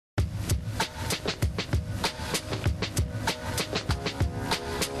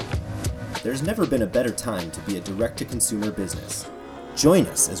there's never been a better time to be a direct-to-consumer business. Join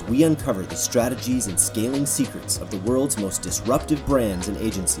us as we uncover the strategies and scaling secrets of the world's most disruptive brands and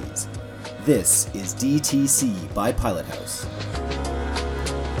agencies. This is DTC by Pilot House.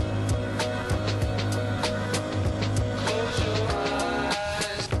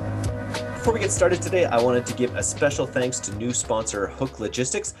 Before we get started today, I wanted to give a special thanks to new sponsor Hook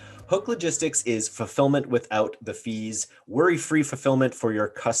Logistics. Hook Logistics is fulfillment without the fees, worry-free fulfillment for your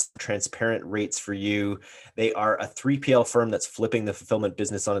custom, transparent rates for you. They are a 3PL firm that's flipping the fulfillment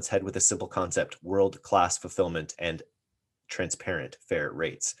business on its head with a simple concept: world-class fulfillment and transparent, fair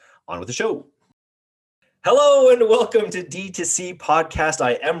rates. On with the show. Hello and welcome to D2C Podcast.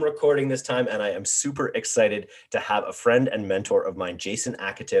 I am recording this time and I am super excited to have a friend and mentor of mine, Jason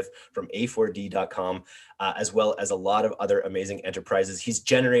Aketif from A4D.com, as well as a lot of other amazing enterprises. He's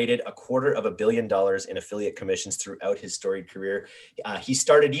generated $250 million in affiliate commissions throughout his storied career. He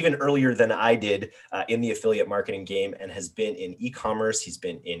started even earlier than I did in the affiliate marketing game and has been in e-commerce. He's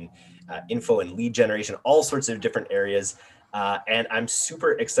been in info and lead generation, all sorts of different areas. And I'm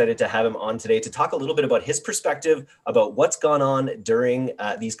super excited to have him on today to talk a little bit about his perspective about what's gone on during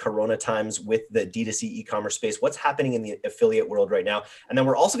these Corona times with the D2C e-commerce space, what's happening in the affiliate world right now. And then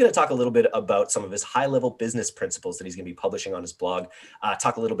we're also going to talk a little bit about some of his high-level business principles that he's going to be publishing on his blog,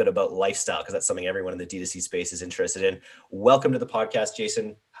 talk a little bit about lifestyle, because that's something everyone in the D2C space is interested in. Welcome to the podcast,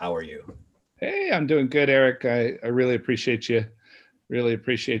 Jason. How are you? Hey, I'm doing good, Eric. I really appreciate you. Really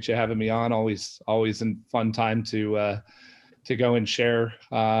appreciate you having me on. Always a fun time to go and share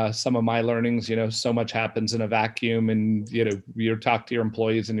some of my learnings. You know, so much happens in a vacuum, and you talk to your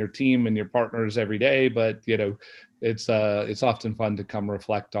employees and your team and your partners every day, but it's often fun to come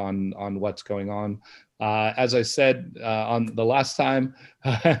reflect on what's going on. As I said on the last time,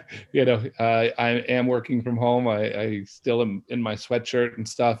 I am working from home. I still am in my sweatshirt and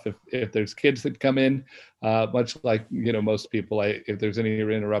stuff. If there's kids that come in, much like most people, if there's any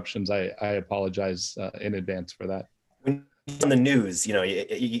interruptions, I apologize in advance for that. On the news, you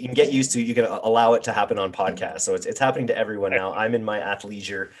can get used to, you can allow it to happen on podcasts. So it's happening to everyone now. I'm in my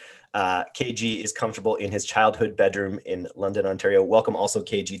athleisure. KG is comfortable in his childhood bedroom in London, Ontario. Welcome also,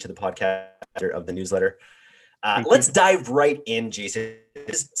 KG, to the podcast of the newsletter. Let's dive right in, Jason.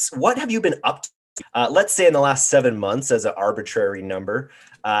 What have you been up to, let's say in the last 7 months as an arbitrary number?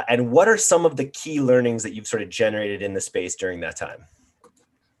 And what are some of the key learnings that you've sort of generated in the space during that time?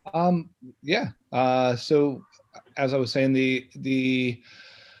 So as I was saying,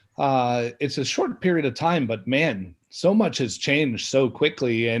 it's a short period of time, but man, so much has changed so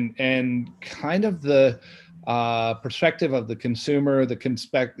quickly, and kind of the perspective of the consumer,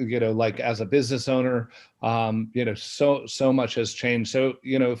 like as a business owner, so much has changed. So,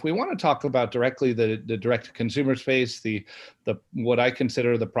 if we want to talk about directly the direct to consumer space, the what I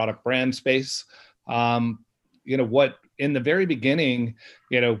consider the product brand space, what in the very beginning,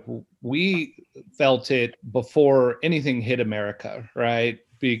 we felt it before anything hit America, right?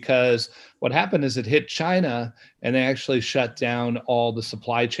 Because what happened is it hit China and they actually shut down all the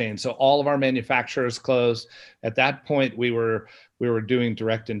supply chain. So all of our manufacturers closed. At that point, we were doing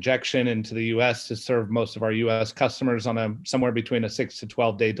direct injection into the US to serve most of our US customers on somewhere between a 6 to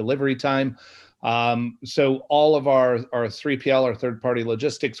 12 day delivery time. So all of our 3PL, our third-party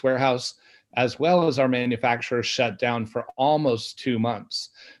logistics warehouse, as well as our manufacturers, shut down for almost 2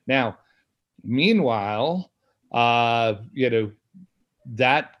 months. Now, meanwhile, that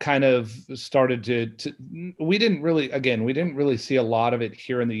kind of started to we didn't really see a lot of it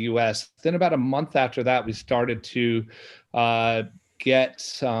here in the US. Then about a month after that, we started to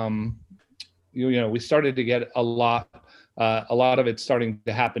get we started to get a lot of it starting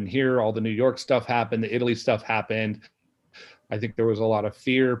to happen here. All the New York stuff happened, the Italy stuff happened. I think there was a lot of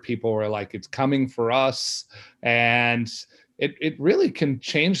fear. People were like, it's coming for us. And it really can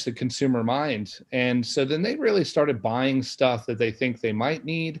change the consumer mind. And so then they really started buying stuff that they think they might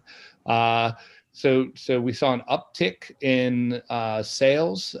need. So we saw an uptick in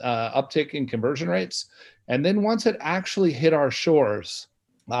sales, uptick in conversion rates. And then once it actually hit our shores,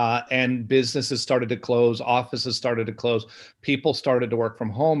 and businesses started to close, offices started to close, people started to work from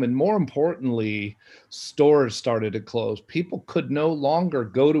home, and more importantly, stores started to close. People could no longer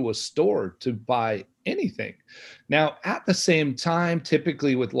go to a store to buy anything. Now, at the same time,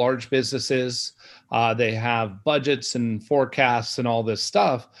 typically with large businesses, they have budgets and forecasts and all this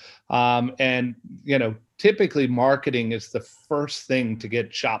stuff. And typically marketing is the first thing to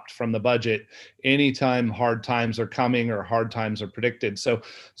get chopped from the budget anytime hard times are coming or hard times are predicted. So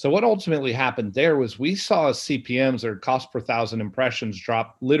what ultimately happened there was we saw CPMs, or cost per thousand impressions,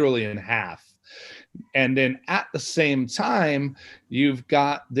 drop literally in half. And then at the same time, you've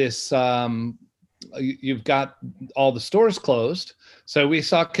got this, you've got all the stores closed. So we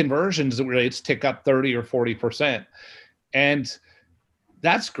saw conversions rates tick up 30 or 40%. And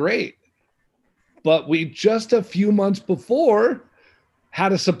that's great. But we just a few months before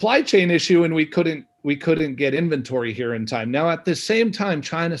had a supply chain issue and we couldn't get inventory here in time. Now, at the same time,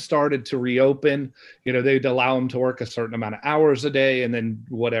 China started to reopen. They'd allow them to work a certain amount of hours a day, and then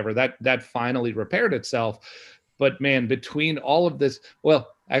whatever, that finally repaired itself. But man, between all of this, well,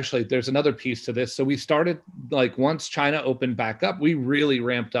 actually, there's another piece to this. So we started, like, once China opened back up, we really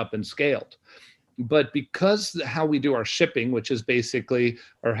ramped up and scaled. But because how we do our shipping, which is basically,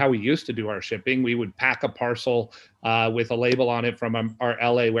 or how we used to do our shipping, we would pack a parcel with a label on it from our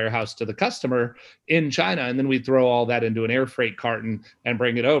LA warehouse to the customer in China, and then we'd throw all that into an air freight carton and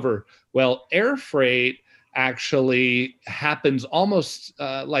bring it over. Well, air freight actually happens almost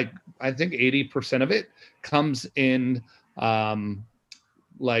like, I think 80% of it comes in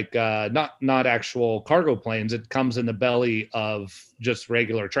not actual cargo planes. It comes in the belly of just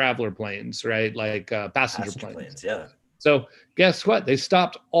regular traveler planes, right? Like passenger planes. Yeah. So guess what? They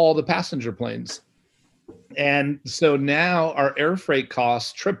stopped all the passenger planes. And so now our air freight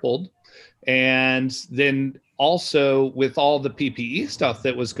costs tripled. And then also with all the PPE stuff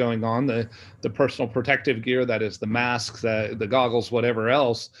that was going on, the personal protective gear, that is the masks, the goggles, whatever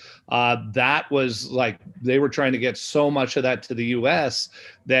else, that was like, they were trying to get so much of that to the US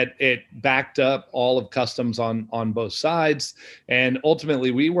that it backed up all of customs on both sides. And ultimately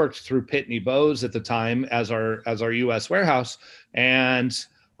we worked through Pitney Bowes at the time as our US warehouse, and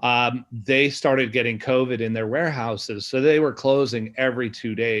they started getting COVID in their warehouses. So they were closing every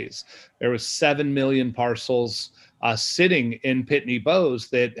 2 days. There was 7 million parcels sitting in Pitney Bowes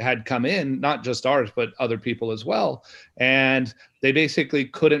that had come in, not just ours, but other people as well. And they basically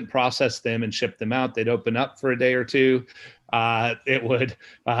couldn't process them and ship them out. They'd open up for a day or two. It would,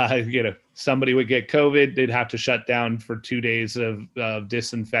 somebody would get COVID. They'd have to shut down for 2 days of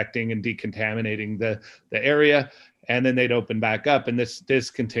disinfecting and decontaminating the area. And then they'd open back up, and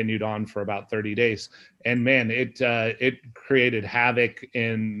this continued on for about 30 days. And man, it created havoc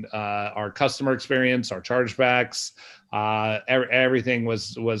in our customer experience, our chargebacks. Everything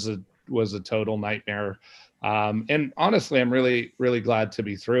was a total nightmare. And honestly, I'm really, really glad to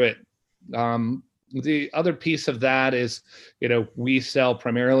be through it. The other piece of that is, we sell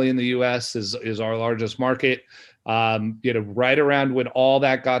primarily in the U.S. is our largest market. Right around when all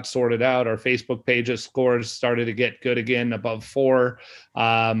that got sorted out, our Facebook pages scores started to get good again, above 4.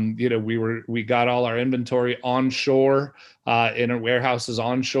 We got all our inventory onshore in our warehouses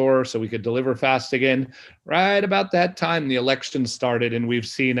onshore, so we could deliver fast again. Right about that time, the election started, and we've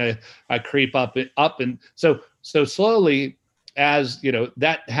seen a creep up, and so slowly, as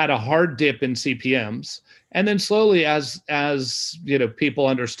that had a hard dip in CPMs, and then slowly as people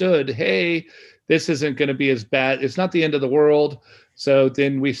understood, hey, this isn't going to be as bad. It's not the end of the world. So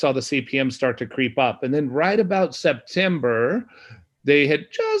then we saw the CPM start to creep up. And then right about September, they had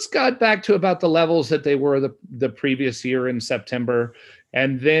just got back to about the levels that they were the previous year in September.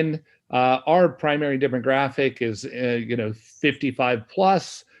 And then our primary demographic is, 55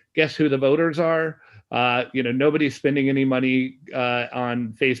 plus. Guess who the voters are? Nobody's spending any money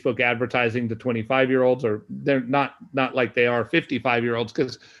on Facebook advertising to 25-year-olds, or they're not like they are 55-year-olds,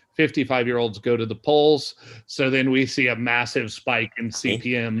 because 55-year-olds go to the polls. So then we see a massive spike in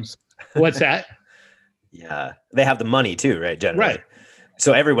CPMs. What's that? Yeah, they have the money too, right? Generally. Right.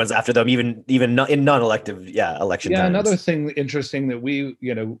 So everyone's after them, even in non-elective, election times. Another thing interesting that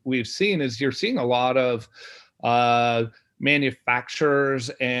we've seen is you're seeing a lot of manufacturers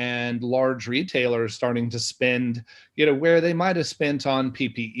and large retailers starting to spend, where they might have spent on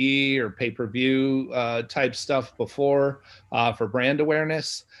PPE or pay-per-view type stuff before for brand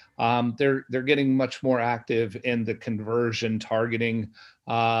awareness. They're getting much more active in the conversion targeting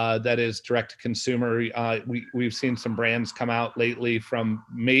that is direct to consumer. We've seen some brands come out lately from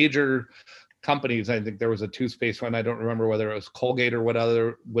major companies. I think there was a toothpaste one. I don't remember whether it was Colgate or what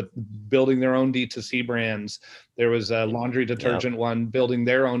other, with building their own D2C brands. There was a laundry detergent one building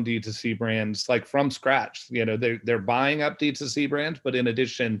their own D2C brands, like from scratch. They're buying up D2C brands, but in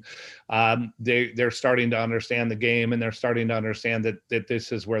addition, they're starting to understand the game, and they're starting to understand that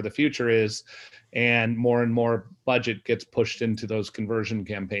this is where the future is. And more budget gets pushed into those conversion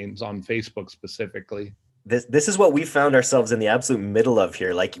campaigns on Facebook specifically. This is what we found ourselves in the absolute middle of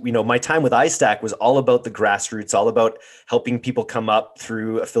here. Like, my time with iStack was all about the grassroots, all about helping people come up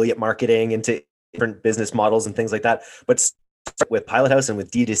through affiliate marketing into different business models and things like that. But with Pilot House and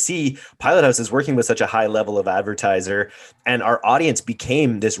with D2C, Pilot House is working with such a high level of advertiser, and our audience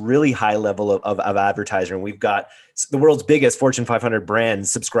became this really high level of advertiser. And we've got the world's biggest Fortune 500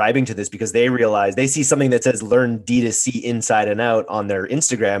 brands subscribing to this because they realize they see something that says learn D2C inside and out on their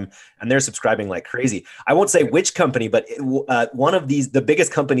Instagram, and they're subscribing like crazy. I won't say which company, but one of the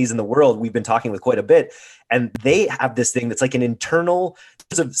biggest companies in the world we've been talking with quite a bit, and they have this thing that's like an internal,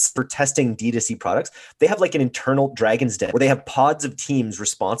 for testing D2C products, they have like an internal Dragon's Den where they have pods of teams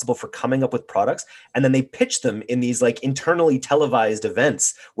responsible for coming up with products, and then they pitch them in these like internally televised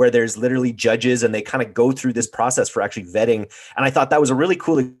events where there's literally judges, and they kind of go through this process for actually vetting. And I thought that was a really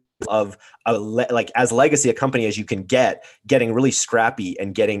cool of like as legacy a company as you can getting really scrappy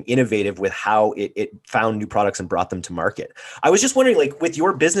and getting innovative with how it found new products and brought them to market. I was just wondering, like with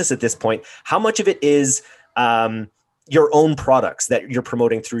your business at this point, how much of it is your own products that you're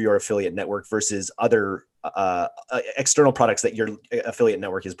promoting through your affiliate network versus other external products that your affiliate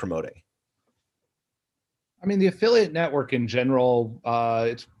network is promoting? I mean, the affiliate network in general,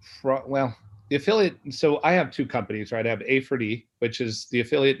 the affiliate, so I have two companies, right? I have A4D, which is the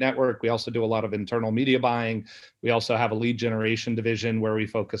affiliate network. We also do a lot of internal media buying. We also have a lead generation division where we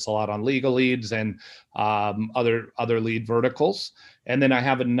focus a lot on legal leads and other lead verticals. And then I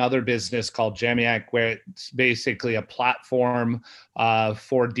have another business called Jamiac, where it's basically a platform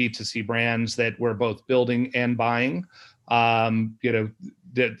for D2C brands that we're both building and buying.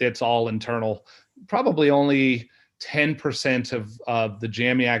 That's all internal. Probably only 10% of the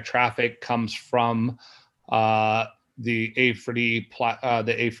Jamiac traffic comes from the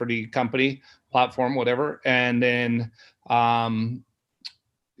A4D company platform, whatever. And then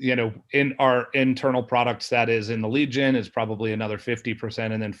in our internal products, that is in the lead gen, is probably another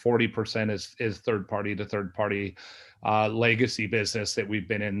 50%, and then 40% is third party to third party legacy business that we've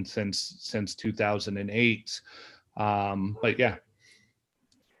been in since 2008. But yeah.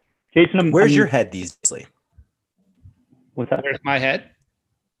 Jason, where's your head these days? What's that? Where's my head?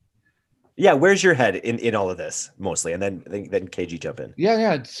 Yeah, where's your head in all of this mostly? And then KG jump in.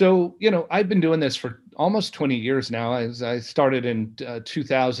 Yeah. So, I've been doing this for almost 20 years now. I started in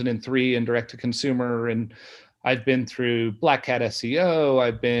 2003 in direct to consumer, and I've been through Black Hat SEO.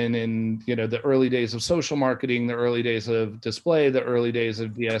 I've been in, the early days of social marketing, the early days of display, the early days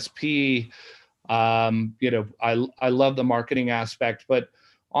of DSP. I love the marketing aspect, but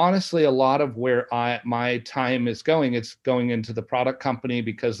honestly, a lot of where my time is going, it's going into the product company,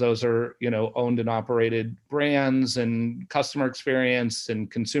 because those are, owned and operated brands and customer experience and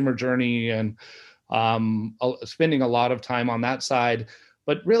consumer journey, and spending a lot of time on that side.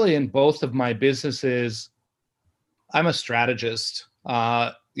 But really in both of my businesses, I'm a strategist.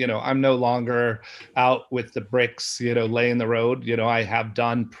 I'm no longer out with the bricks, laying the road. I have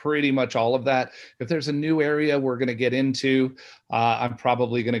done pretty much all of that. If there's a new area we're going to get into, I'm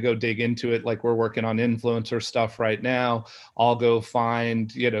probably going to go dig into it. Like we're working on influencer stuff right now. I'll go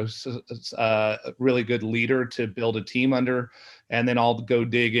find, a really good leader to build a team under, and then I'll go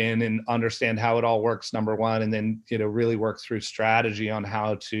dig in and understand how it all works, number one, and then, really work through strategy on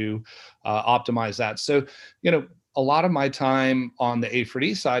how to optimize that. So, a lot of my time on the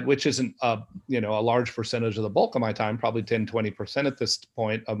A4D side, which isn't a large percentage of the bulk of my time, probably 10, 20% at this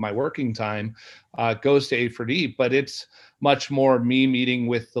point of my working time, goes to A4D, but it's much more me meeting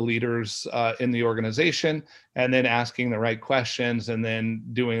with the leaders in the organization, and then asking the right questions, and then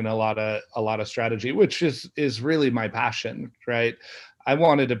doing a lot of strategy, which is really my passion, right? I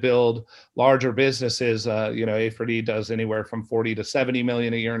wanted to build larger businesses. A4D does anywhere from 40 to 70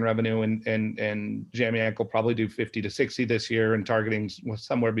 million a year in revenue, and Jamiac will probably do 50 to 60 this year, and targeting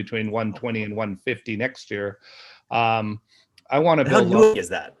somewhere between 120 and 150 next year. I want to build. How new is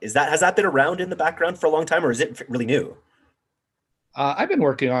that? Has that been around in the background for a long time, or is it really new? I've been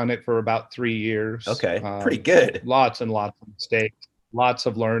working on it for about 3 years. Okay, pretty good. Lots and lots of mistakes. Lots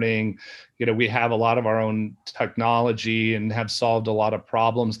of learning. We have a lot of our own technology and have solved a lot of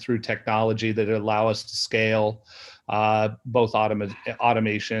problems through technology that allow us to scale, both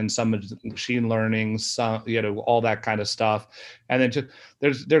automation, some machine learning, some, all that kind of stuff. And then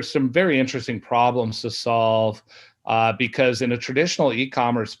there's some very interesting problems to solve, because in a traditional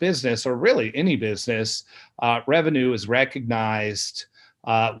e-commerce business, or really any business, revenue is recognized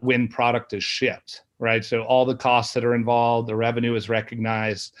when product is shipped. Right. So all the costs that are involved, the revenue is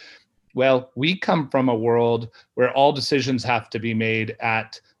recognized. Well, we come from a world where all decisions have to be made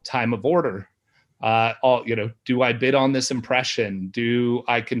at time of order. Do I bid on this impression? Do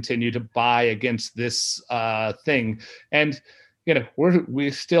I continue to buy against this thing? And, we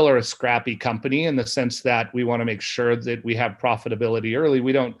still are a scrappy company in the sense that we want to make sure that we have profitability early.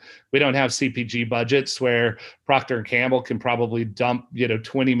 We don't have CPG budgets where Procter and Gamble can probably dump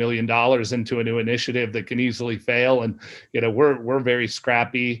 $20 million into a new initiative that can easily fail. And we're very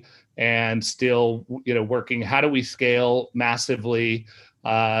scrappy and still working. How do we scale massively?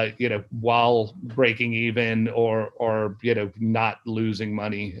 While breaking even or not losing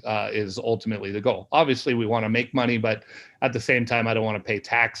money is ultimately the goal. Obviously, we want to make money, but at the same time, I don't want to pay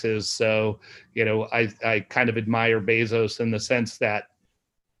taxes. So, I kind of admire Bezos in the sense that,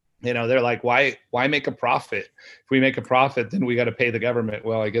 they're like, why make a profit? If we make a profit, then we got to pay the government.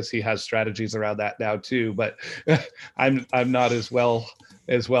 Well, I guess he has strategies around that now too, but I'm not as well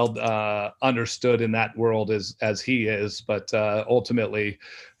understood in that world as he is, but ultimately,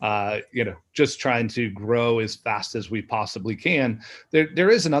 just trying to grow as fast as we possibly can.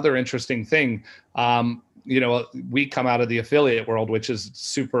 There is another interesting thing. We come out of the affiliate world, which is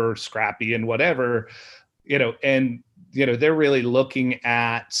super scrappy and whatever, and they're really looking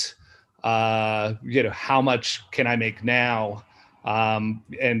at how much can I make now,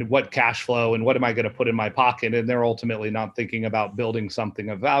 and what cash flow and what am I going to put in my pocket, and they're ultimately not thinking about building something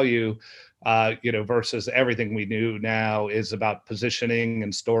of value, versus everything we do now is about positioning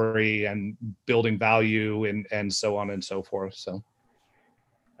and story and building value and so on and so forth. So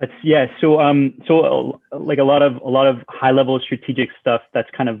so like a lot of high level strategic stuff, that's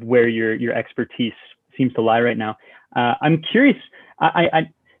kind of where your expertise seems to lie right now. I'm curious, I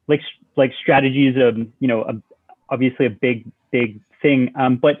like strategy is obviously a big thing,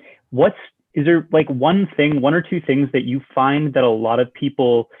 but is there like one or two things that you find that a lot of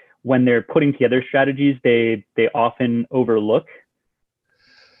people, when they're putting together strategies, they often overlook?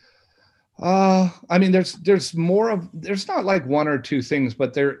 I mean, there's not like one or two things,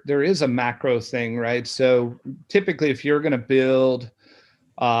 but there is a macro thing, right? So typically, if you're going to build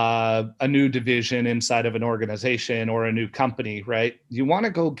a new division inside of an organization or a new company, right, you want to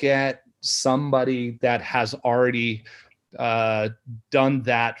go get somebody that has already done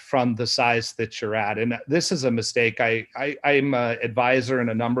that from the size that you're at. And this is a mistake. I'm an advisor in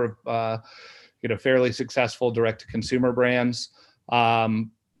a number of fairly successful direct-to-consumer brands.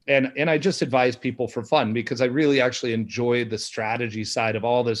 And I just advise people for fun because I really actually enjoy the strategy side of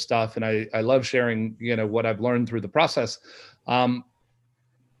all this stuff. And I love sharing, what I've learned through the process.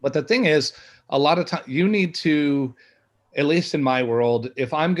 But the thing is, a lot of time you need to, at least in my world,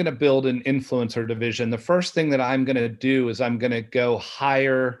 if I'm going to build an influencer division, the first thing that I'm going to do is I'm going to go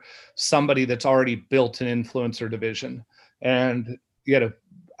hire somebody that's already built an influencer division. And,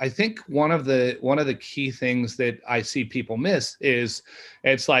 I think one of the key things that I see people miss is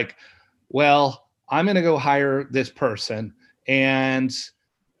it's like, well, I'm going to go hire this person and,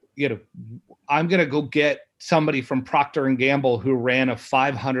 I'm going to go get somebody from Procter and Gamble who ran a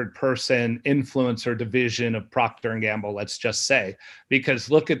 500-person influencer division of Procter and Gamble, let's just say,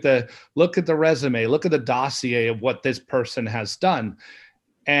 because look at the resume, look at the dossier of what this person has done.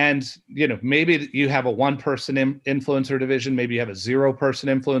 And, maybe you have a 1-person influencer division, maybe you have a 0-person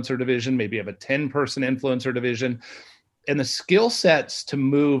influencer division, maybe you have a 10-person influencer division, and the skill sets to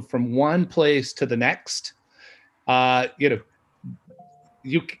move from one place to the next,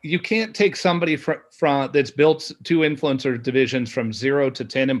 you can't take somebody from that's built 2 influencer divisions from 0 to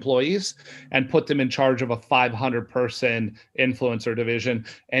 10 employees and put them in charge of a 500-person influencer division,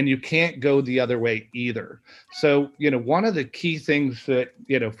 and you can't go the other way either. So, one of the key things that,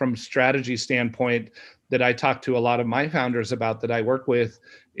 from strategy standpoint that I talk to a lot of my founders about that I work with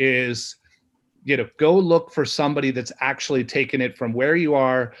is, go look for somebody that's actually taken it from where you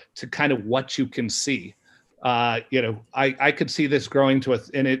are to kind of what you can see. I could see this growing to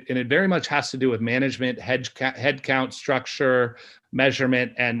and it very much has to do with management, head count structure,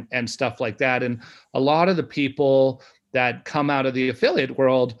 measurement, and stuff like that. And a lot of the people that come out of the affiliate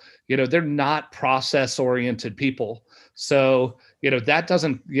world, they're not process oriented people. So, that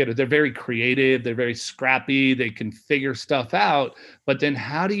doesn't, they're very creative, they're very scrappy, they can figure stuff out, but then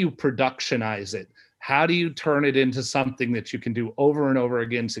how do you productionize it? How do you turn it into something that you can do over and over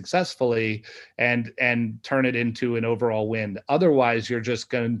again successfully and turn it into an overall win? Otherwise, you're just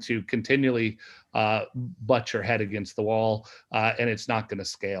going to continually butt your head against the wall, and it's not going to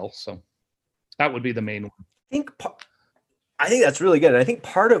scale. So that would be the main one. I think that's really good. And I think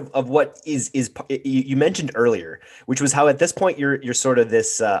part of what is you mentioned earlier, which was how at this point you're sort of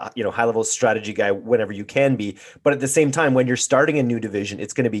this high level strategy guy whenever you can be, but at the same time when you're starting a new division,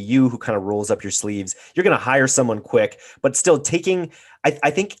 it's going to be you who kind of rolls up your sleeves. You're going to hire someone quick, but still taking.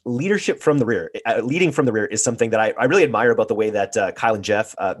 I think leadership from the rear, leading from the rear, is something that I really admire about the way that Kyle and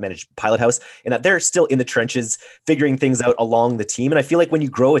Jeff manage Pilot House, and that they're still in the trenches figuring things out along the team. And I feel like when you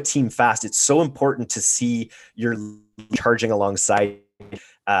grow a team fast, it's so important to see your charging alongside,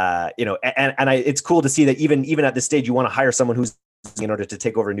 it's cool to see that even at this stage, you want to hire someone who's in order to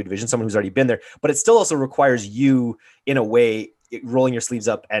take over a new division, someone who's already been there, but it still also requires you in a way rolling your sleeves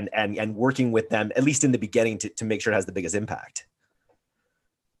up and working with them, at least in the beginning, to make sure it has the biggest impact.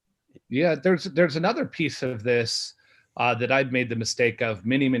 Yeah, there's another piece of this that I've made the mistake of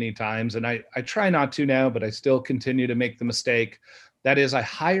many, many times, and I try not to now, but I still continue to make the mistake. That is, I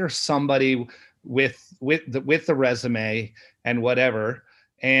hire somebody with the resume and whatever,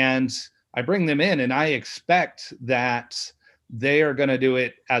 and I bring them in, and I expect that they are going to do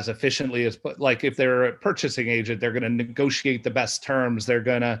it as efficiently as, like if they're a purchasing agent, they're going to negotiate the best terms, they're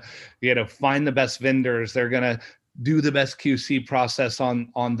going to find the best vendors, they're going to do the best QC process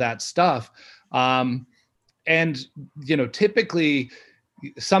on that stuff. And typically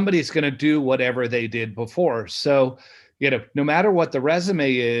somebody's going to do whatever they did before. So, no matter what the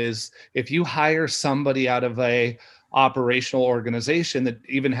resume is, if you hire somebody out of a operational organization that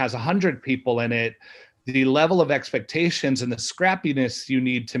even has 100 people in it, the level of expectations and the scrappiness you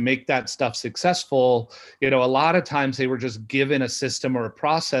need to make that stuff successful, a lot of times they were just given a system or a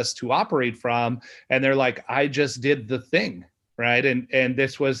process to operate from, and they're like, I just did the thing, right? And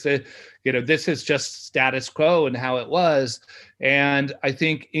this was this is just status quo and how it was. And I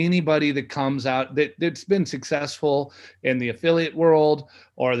think anybody that comes out that's been successful in the affiliate world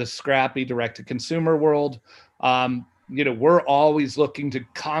or the scrappy direct-to-consumer world, we're always looking to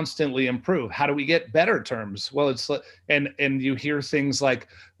constantly improve. How do we get better terms? Well, it's and you hear things like,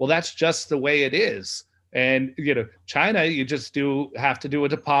 well, that's just the way it is. And China, you just have to do a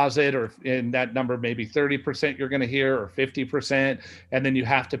deposit, or in that number, maybe 30% you're going to hear, or 50%, and then you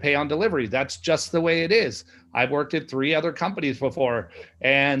have to pay on delivery. That's just the way it is. I've worked at 3 other companies before,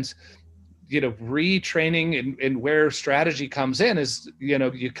 and retraining and where strategy comes in is,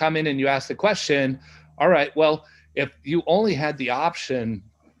 you come in and you ask the question, all right, well, if you only had the option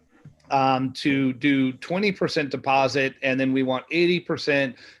to do 20% deposit, and then we want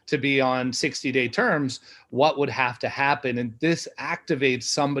 80% to be on 60-day terms, what would have to happen? And this activates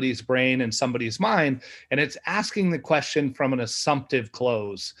somebody's brain and somebody's mind, and it's asking the question from an assumptive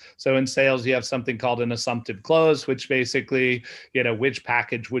close. So in sales, you have something called an assumptive close, which basically, which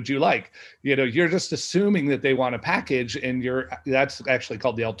package would you like? You're just assuming that they want a package, and that's actually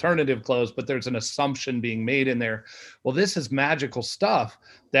called the alternative close, but there's an assumption being made in there. Well, this is magical stuff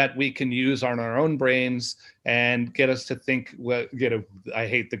that we can use on our own brains and get us to think, I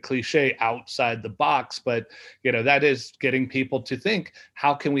hate the cliche outside the box, but that is getting people to think,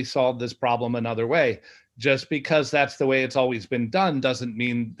 how can we solve this problem another way? Just because that's the way it's always been done doesn't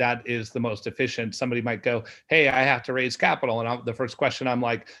mean that is the most efficient. Somebody might go, hey, I have to raise capital. And the first question, I'm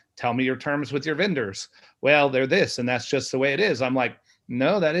like, tell me your terms with your vendors. Well, they're this, and that's just the way it is. I'm like,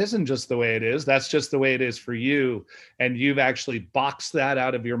 no, that isn't just the way it is. That's just the way it is for you. And you've actually boxed that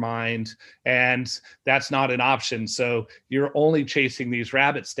out of your mind, and that's not an option. So you're only chasing these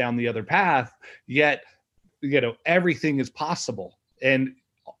rabbits down the other path, yet, everything is possible. And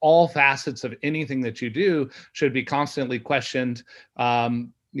all facets of anything that you do should be constantly questioned.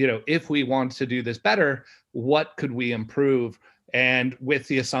 If we want to do this better, what could we improve? And with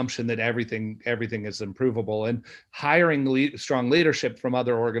the assumption that everything is improvable, and hiring strong leadership from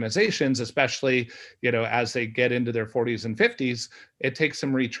other organizations, especially, as they get into their 40s and 50s, it takes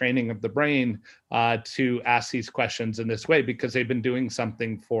some retraining of the brain to ask these questions in this way, because they've been doing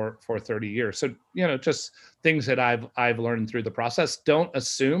something for 30 years. So, just things that I've learned through the process. Don't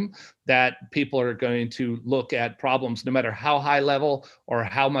assume that people are going to look at problems, no matter how high level or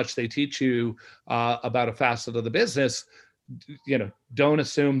how much they teach you about a facet of the business. Don't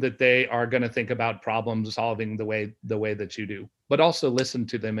assume that they are going to think about problem solving the way that you do, but also listen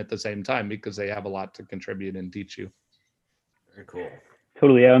to them at the same time, because they have a lot to contribute and teach you. Very cool.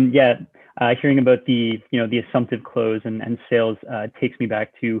 Totally. Hearing about the assumptive close and sales takes me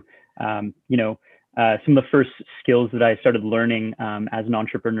back to, some of the first skills that I started learning as an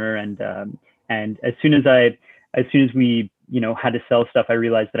entrepreneur. And as soon as we had to sell stuff, I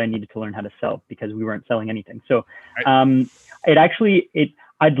realized that I needed to learn how to sell, because we weren't selling anything. So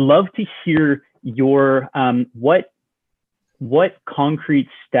I'd love to hear your what concrete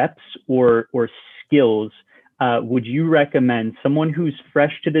steps or skills would you recommend someone who's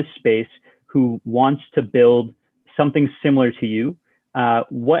fresh to this space, who wants to build something similar to you,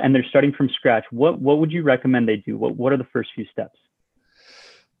 and they're starting from scratch? What would you recommend they do? What are the first few steps?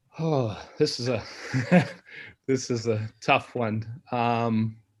 Oh, this is a this is a tough one.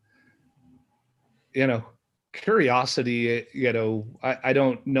 You know, curiosity, I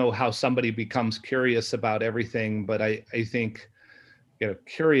don't know how somebody becomes curious about everything, but I think,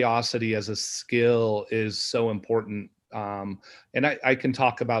 curiosity as a skill is so important. And I can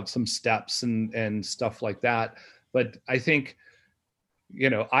talk about some steps and stuff like that, but I think,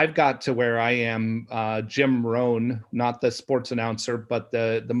 I've got to where I am. Jim Rohn, not the sports announcer, but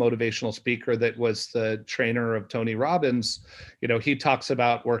the motivational speaker that was the trainer of Tony Robbins, he talks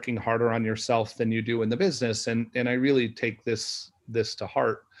about working harder on yourself than you do in the business, and I really take this to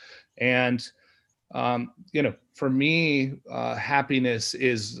heart. And for me, happiness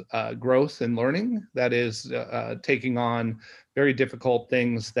is growth and learning. That is taking on very difficult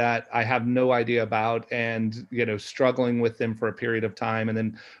things that I have no idea about, and struggling with them for a period of time, and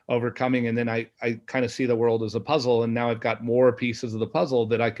then overcoming. And then I kind of see the world as a puzzle, and now I've got more pieces of the puzzle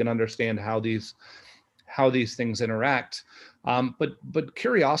that I can understand how these things interact. But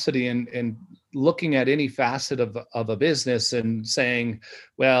curiosity and looking at any facet of a business and saying,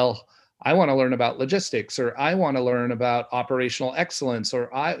 well, I want to learn about logistics, or I want to learn about operational excellence, or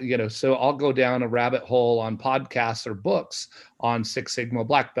so I'll go down a rabbit hole on podcasts or books on Six Sigma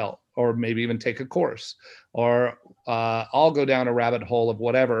Black Belt, or maybe even take a course, or I'll go down a rabbit hole of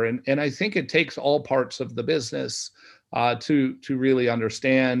whatever. And I think it takes all parts of the business to really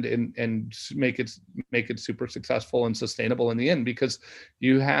understand and make it super successful and sustainable in the end, because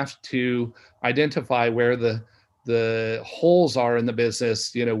you have to identify where the holes are in the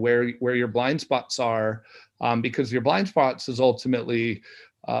business, where your blind spots are, because your blind spots is ultimately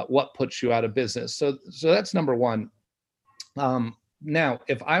what puts you out of business. So that's number one. Now,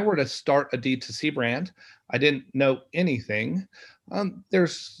 if I were to start a D2C brand, I didn't know anything.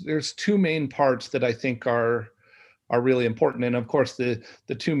 There's two main parts that I think are really important. And of course, the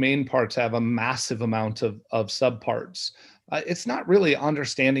two main parts have a massive amount of subparts. It's not really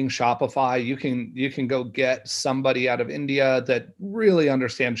understanding Shopify. You can go get somebody out of India that really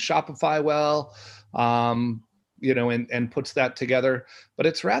understands Shopify well, and puts that together. But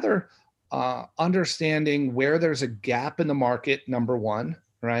it's rather understanding where there's a gap in the market, number one,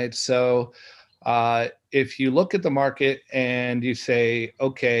 right? So if you look at the market and you say,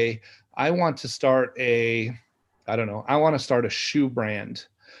 okay, I want to start a shoe brand.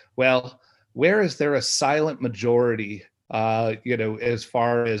 Well, where is there a silent majority, as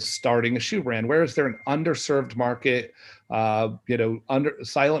far as starting a shoe brand? Where is there an underserved market,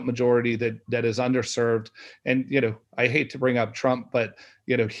 silent majority that is underserved? And, I hate to bring up Trump, but,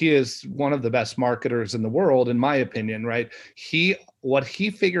 he is one of the best marketers in the world, in my opinion, right? What he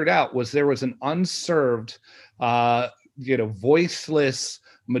figured out was there was an unserved, voiceless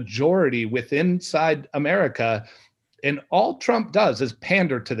majority inside America. And all Trump does is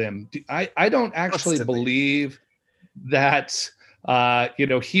pander to them. I don't actually believe that,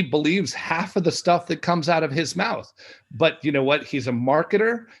 he believes half of the stuff that comes out of his mouth. But you know what? He's a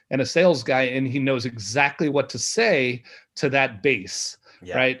marketer and a sales guy, and he knows exactly what to say to that base,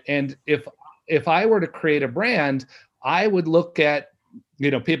 right? And if I were to create a brand, I would look at,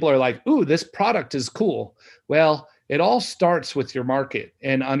 people are like, ooh, this product is cool. Well, it all starts with your market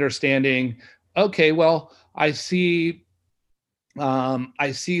and understanding, okay, well, I see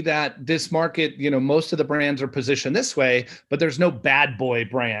that this market, most of the brands are positioned this way, but there's no bad boy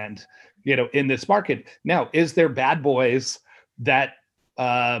brand, in this market. Now, is there bad boys that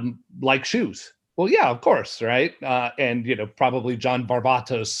like shoes? Well, yeah, of course, right? And probably John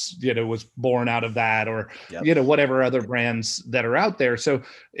Barbatos, was born out of that, or whatever other brands that are out there. So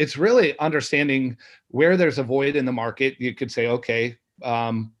it's really understanding where there's a void in the market. You could say, okay,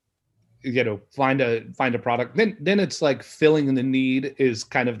 find a product. Then it's like filling the need is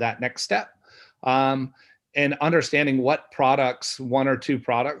kind of that next step. And understanding what products, one or two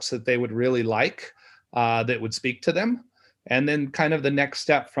products that they would really like, that would speak to them. And then kind of the next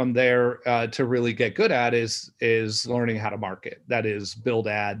step from there to really get good at is learning how to market. That is, build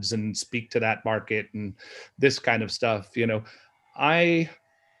ads and speak to that market and this kind of stuff. There's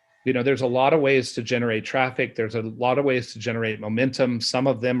a lot of ways to generate traffic. There's a lot of ways to generate momentum. Some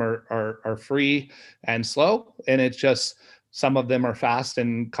of them are free and slow, and it's just some of them are fast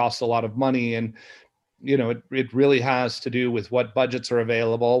and cost a lot of money. And it really has to do with what budgets are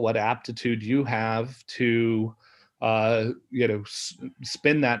available, what aptitude you have to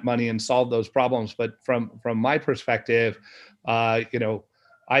spend that money and solve those problems. But from my perspective,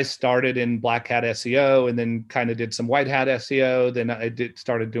 I started in black hat SEO and then kind of did some white hat SEO. Then I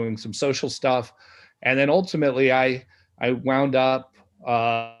started doing some social stuff. And then ultimately I wound up,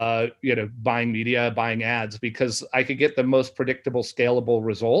 buying media, buying ads, because I could get the most predictable, scalable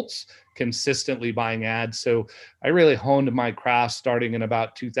results consistently buying ads. So I really honed my craft starting in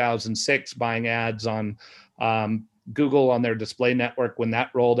about 2006, buying ads on Google on their display network when that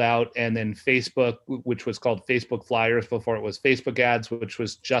rolled out, and then Facebook, which was called Facebook Flyers before it was Facebook Ads, which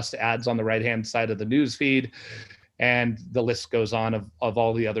was just ads on the right-hand side of the news feed. And the list goes on of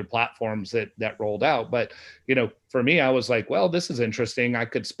all the other platforms that rolled out. But, for me, I was like, well, this is interesting. I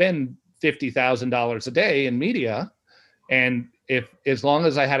could spend $50,000 a day in media, and as long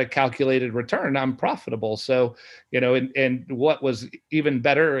as I had a calculated return, I'm profitable. So, and what was even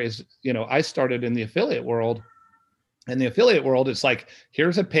better is, I started in the affiliate world. In the affiliate world, it's like,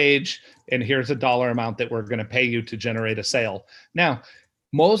 here's a page and here's a dollar amount that we're going to pay you to generate a sale. Now,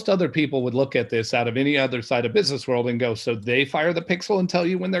 most other people would look at this out of any other side of business world and go, so they fire the pixel and tell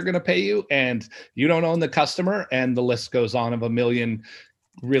you when they're going to pay you, and you don't own the customer, and the list goes on of a million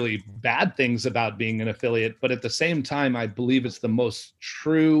really bad things about being an affiliate. But at the same time, I believe it's the most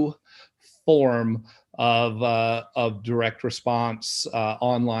true form of direct response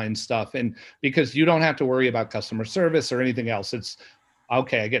online stuff. And because you don't have to worry about customer service or anything else. It's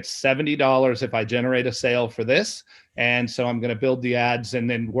okay, I get $70 if I generate a sale for this. And so I'm going to build the ads and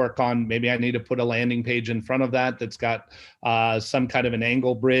then work on, maybe I need to put a landing page in front of that that's got some kind of an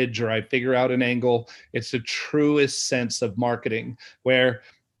angle bridge, or I figure out an angle. It's the truest sense of marketing, where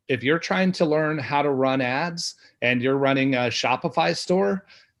if you're trying to learn how to run ads and you're running a Shopify store,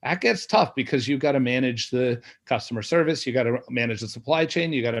 that gets tough, because you've got to manage the customer service, you got to manage the supply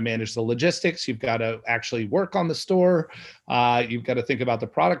chain, you got to manage the logistics, you've got to actually work on the store, you've got to think about the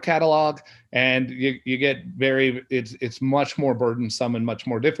product catalog, and you get it's much more burdensome and much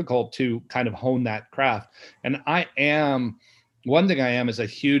more difficult to kind of hone that craft. And one thing I am is a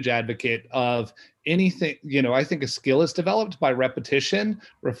huge advocate of anything, I think a skill is developed by repetition,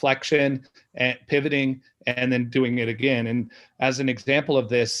 reflection, and pivoting, and then doing it again. And as an example of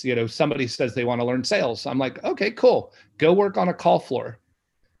this, somebody says they want to learn sales. I'm like, okay, cool. Go work on a call floor.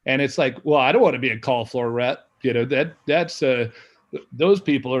 And it's like, well, I don't want to be a call floor rep. That's those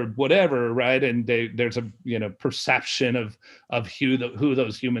people are whatever, right? And there's a perception of who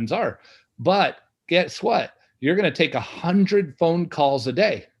those humans are. But guess what? You're going to take 100 phone calls a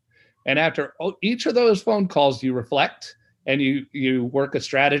day. And after each of those phone calls, you reflect and you work a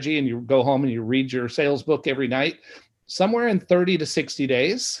strategy, and you go home and you read your sales book every night. Somewhere in 30 to 60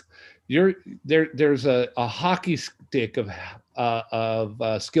 days, there's a hockey stick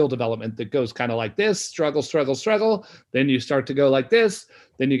of skill development that goes kind of like this: struggle, struggle, struggle. Then you start to go like this.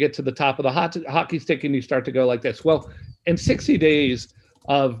 Then you get to the top of the hockey stick and you start to go like this. Well, in 60 days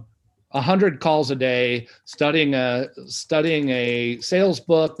of 100 calls a day, studying a sales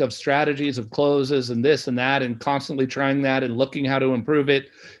book of strategies, of closes, and this and that, and constantly trying that and looking how to improve it,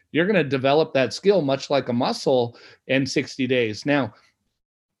 you're going to develop that skill much like a muscle in 60 days. Now,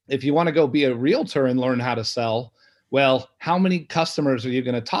 if you want to go be a realtor and learn how to sell, well, how many customers are you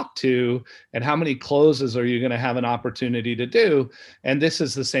going to talk to, and how many closes are you going to have an opportunity to do? And this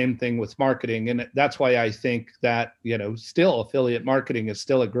is the same thing with marketing. And that's why I think that, still affiliate marketing is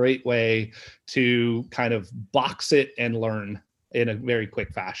still a great way to kind of box it and learn in a very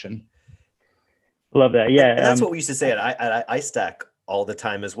quick fashion. Love that. Yeah. And that's what we used to say at iStack all the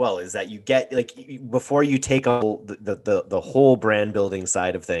time as well, is that you get, like, before you take on the whole brand building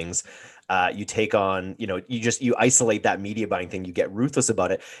side of things, you take on, you isolate that media buying thing, you get ruthless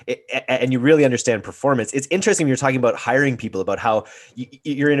about it, and you really understand performance. It's interesting when you're talking about hiring people, about how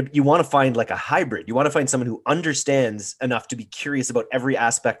you want to find like a hybrid. You want to find someone who understands enough to be curious about every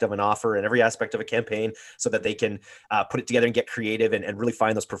aspect of an offer and every aspect of a campaign, so that they can put it together and get creative and really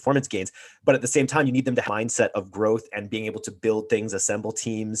find those performance gains. But at the same time, you need them to have a mindset of growth and being able to build things, assemble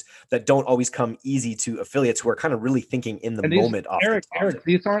teams that don't always come easy to affiliates who are kind of really thinking in the moment. Eric,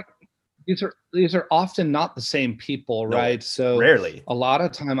 these are often not the same people, right? No, so rarely. A lot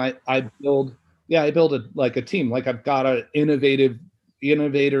of time I build a team. Like, I've got an innovator,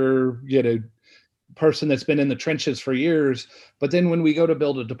 person that's been in the trenches for years. But then when we go to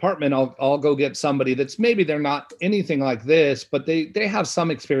build a department, I'll go get somebody that's, maybe they're not anything like this, but they have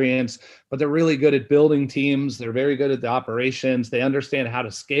some experience, but they're really good at building teams. They're very good at the operations. They understand how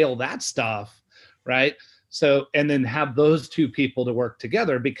to scale that stuff, right? So, and then have those two people to work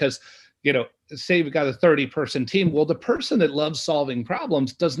together, because, say we've got a 30-person team. Well, the person that loves solving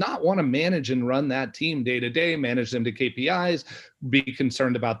problems does not want to manage and run that team day to day, manage them to KPIs, be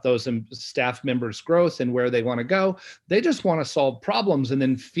concerned about those staff members' growth and where they want to go. They just want to solve problems and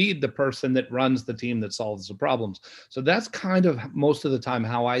then feed the person that runs the team that solves the problems. So that's kind of most of the time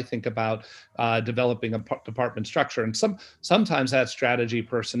how I think about developing a department structure. And sometimes that strategy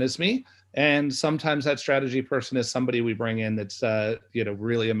person is me. And sometimes that strategy person is somebody we bring in that's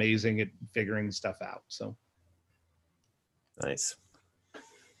really amazing at figuring stuff out. So nice.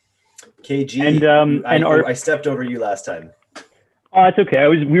 KG, and I stepped over you last time. Oh, it's okay.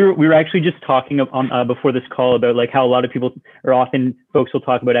 We were actually just talking on before this call about like how a lot of people, or often folks will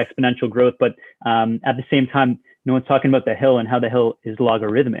talk about exponential growth, but at the same time, no one's talking about the hill and how the hill is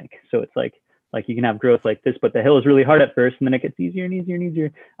logarithmic. So it's like you can have growth like this, but the hill is really hard at first, and then it gets easier and easier and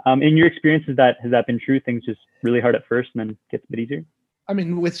easier. In your experience, has that been true? Things just really hard at first, and then gets a bit easier. I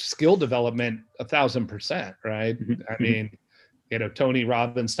mean, with skill development, 1,000%, right? Mm-hmm. I mean, Tony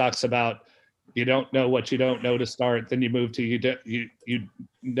Robbins talks about, you don't know what you don't know to start, then you move to you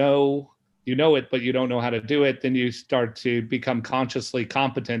know it, but you don't know how to do it. Then you start to become consciously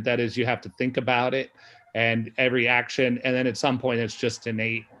competent. That is, you have to think about it and every action, and then at some point it's just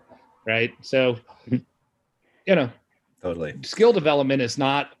innate. Right. So, totally, skill development is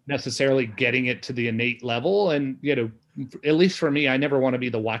not necessarily getting it to the innate level. And, at least for me, I never want to be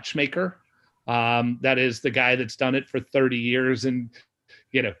the watchmaker. That is the guy that's done it for 30 years. And,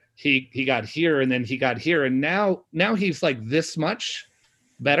 he got here and then he got here. And now he's like this much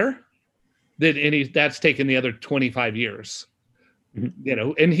better that's taken the other 25 years.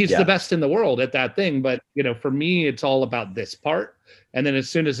 And he's the best in the world at that thing. But, for me, it's all about this part. And then as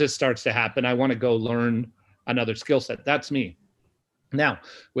soon as this starts to happen, I want to go learn another skill set. That's me. Now,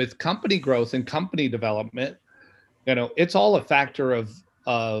 with company growth and company development, it's all a factor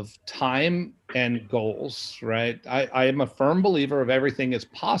of time and goals, right? I am a firm believer of everything is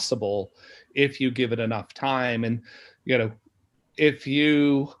possible if you give it enough time. And, if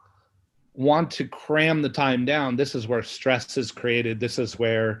you want to cram the time down, this is where stress is created. This is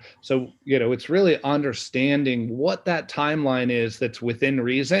where, it's really understanding what that timeline is that's within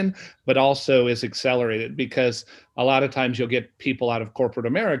reason, but also is accelerated, because a lot of times you'll get people out of corporate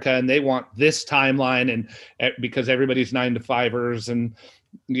America and they want this timeline, and because everybody's 9-to-5ers and,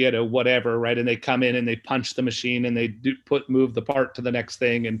 whatever, right? And they come in and they punch the machine and they move the part to the next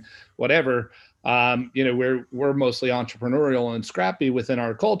thing and whatever. We're mostly entrepreneurial and scrappy within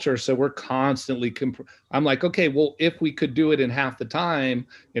our culture. So we're constantly, I'm like, okay, well, if we could do it in half the time,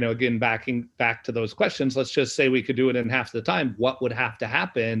 again, backing back to those questions, let's just say we could do it in half the time. What would have to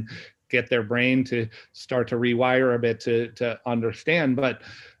happen? Get their brain to start to rewire a bit to understand. But,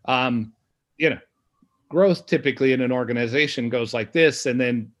 growth typically in an organization goes like this, and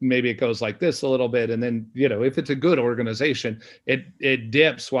then maybe it goes like this a little bit. And then, if it's a good organization, it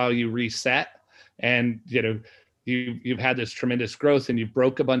dips while you reset. And, you've had this tremendous growth and you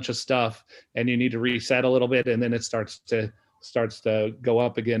broke a bunch of stuff and you need to reset a little bit. And then it starts to go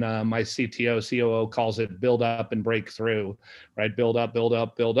up again. My CTO, COO calls it build up and break through, right? Build up,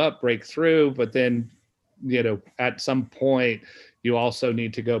 break through. But then, at some point, you also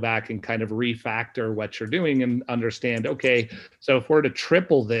need to go back and kind of refactor what you're doing and understand, okay, so if we're to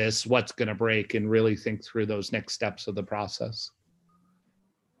triple this, what's going to break, and really think through those next steps of the process.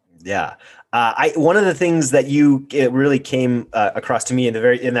 Yeah. One of the things that it really came across to me in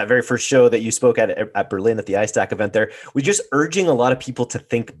that very first show that you spoke at Berlin at the iStack event there, was just urging a lot of people to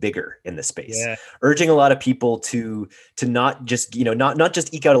think bigger in this space, urging a lot of people to not just, not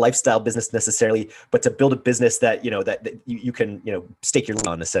just eke out a lifestyle business necessarily, but to build a business that, that you can, stake your life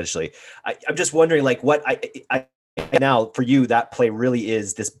on essentially. I'm just wondering, like, what now for you, that play really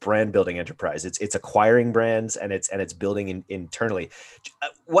is this brand building enterprise. It's acquiring brands and it's building internally.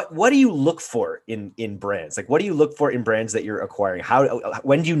 What do you look for in brands? Like, what do you look for in brands that you're acquiring?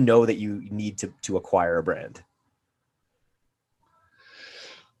 When do you know that you need to acquire a brand?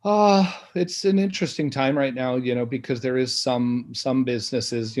 It's an interesting time right now, because there is some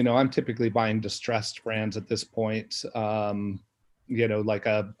businesses, I'm typically buying distressed brands at this point. Like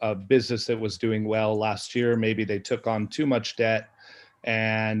a business that was doing well last year, maybe they took on too much debt,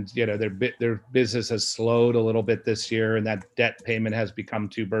 and their business has slowed a little bit this year, and that debt payment has become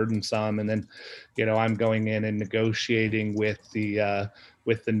too burdensome. And then, I'm going in and negotiating with the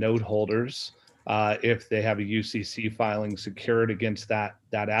note holders if they have a UCC filing secured against that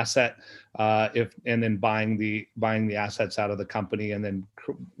asset, and then buying the assets out of the company and then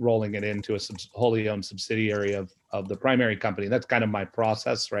rolling it into a wholly owned subsidiary of the primary company. That's kind of my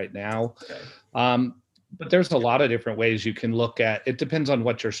process right now. Okay. but there's a lot of different ways you can look at it. Depends on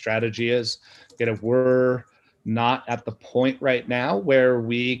what your strategy is. We're not at the point right now where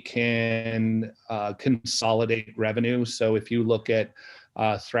we can consolidate revenue. So if you look at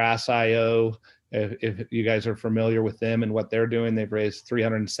Thras.io, if you guys are familiar with them and what they're doing, they've raised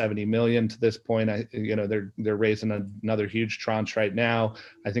 370 million to this point. They're raising another huge tranche right now.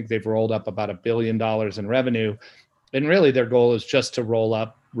 I think they've rolled up about $1 billion in revenue, and really their goal is just to roll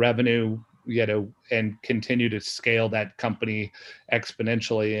up revenue, and continue to scale that company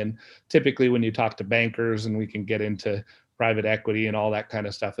exponentially. And typically when you talk to bankers, and we can get into private equity and all that kind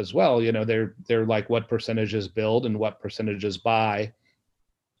of stuff as well, they're like, what percentages build and what percentages buy?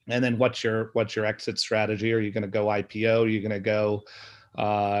 And then what's your exit strategy? Are you going to go IPO? Are you going to go,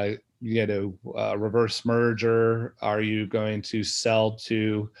 reverse merger? Are you going to sell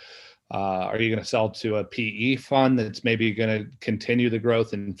to a PE fund that's maybe going to continue the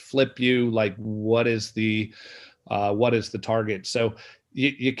growth and flip you? Like, what is the target? So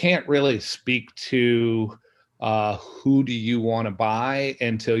you can't really speak to who do you want to buy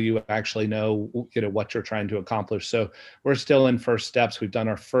until you actually know what you're trying to accomplish. So we're still in first steps. We've done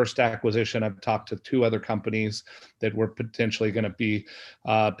our first acquisition. I've talked to 2 other companies that we're potentially going to be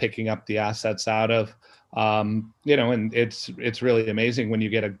picking up the assets out of. And it's really amazing when you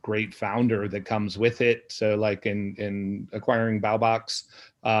get a great founder that comes with it. So like in acquiring Baubox,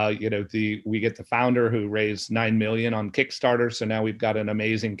 we get the founder who raised 9 million on Kickstarter. So now we've got an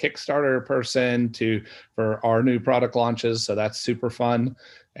amazing Kickstarter person for our new product launches. So that's super fun.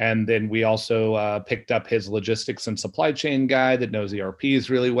 And then we also picked up his logistics and supply chain guy that knows ERPs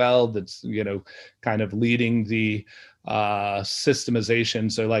really well. That's, kind of leading the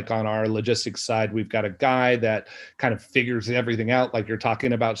systemization. So like on our logistics side, we've got a guy that kind of figures everything out, like you're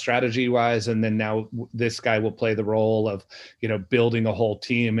talking about strategy wise. And then now this guy will play the role of, building a whole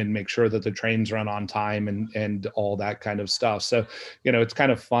team and make sure that the trains run on time and all that kind of stuff. So, it's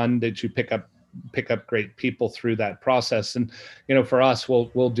kind of fun that you pick up great people through that process. And, for us,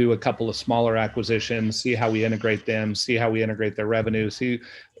 we'll do a couple of smaller acquisitions, see how we integrate them, see how we integrate their revenue,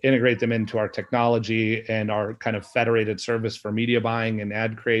 integrate them into our technology and our kind of federated service for media buying and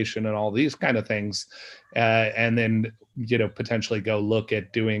ad creation and all these kind of things. And then, potentially go look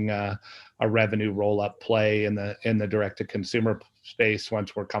at doing a revenue roll-up play in the direct-to-consumer space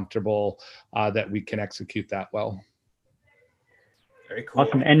once we're comfortable that we can execute that well. Very cool.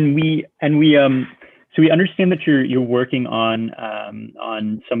 Awesome. And we so we understand that you're working on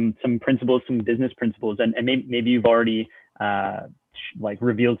some principles, some business principles, and maybe you've already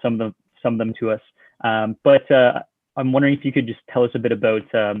revealed some of them to us. But I'm wondering if you could just tell us a bit about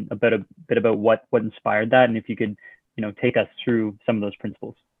what inspired that, and if you could take us through some of those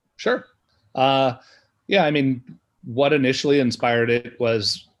principles. Sure. Yeah. I mean, what initially inspired it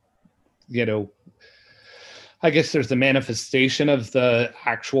was, I guess there's the manifestation of the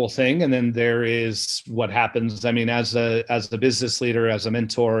actual thing, and then there is what happens. I mean, as a business leader, as a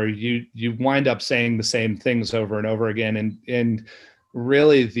mentor, you wind up saying the same things over and over again. And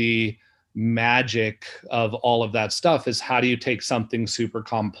really the magic of all of that stuff is, how do you take something super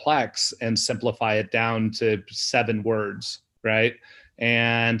complex and simplify it down to 7 words, right?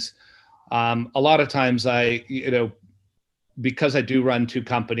 And a lot of times because I do run 2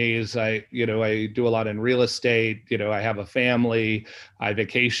 companies, I do a lot in real estate, I have a family, I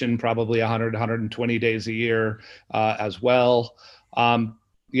vacation probably 100, 120 days a year as well. I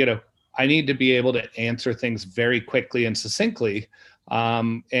need to be able to answer things very quickly and succinctly.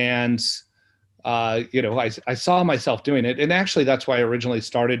 I saw myself doing it. And actually that's why I originally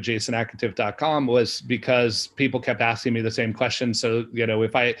started jasonactive.com, was because people kept asking me the same question. So,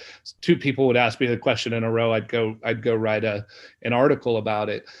 if 2 people would ask me the question in a row, I'd go write an article about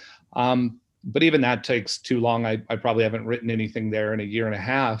it. But even that takes too long. I probably haven't written anything there in a year and a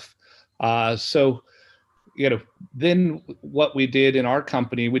half. Then what we did in our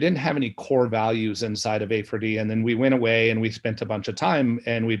company, we didn't have any core values inside of A4D. And then we went away and we spent a bunch of time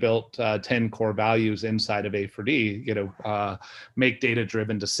and we built 10 core values inside of A4D, make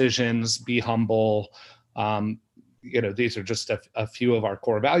data-driven decisions, be humble. These are just a few of our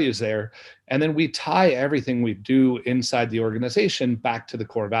core values there. And then we tie everything we do inside the organization back to the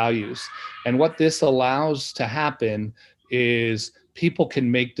core values. And what this allows to happen is people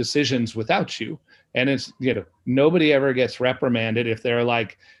can make decisions without you. And it's, nobody ever gets reprimanded if they're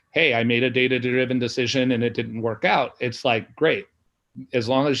like, hey, I made a data-driven decision and it didn't work out. It's like, great. As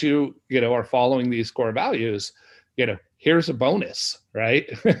long as you are following these core values, here's a bonus, right?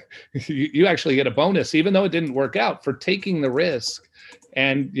 You actually get a bonus, even though it didn't work out, for taking the risk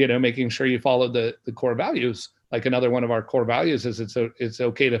and, making sure you follow the core values. Like another one of our core values is it's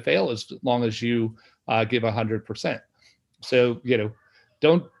okay to fail as long as you give 100%. So,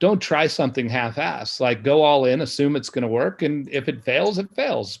 don't try something half-assed. Like, go all in, assume it's going to work, and if it fails, it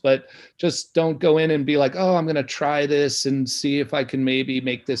fails. But just don't go in and be like, oh, I'm going to try this and see if I can maybe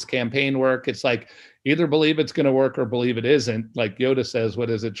make this campaign work. It's like, either believe it's going to work or believe it isn't. Like Yoda says,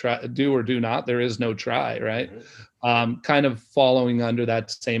 what is it? Try, do or do not. There is no try, right? Kind of following under that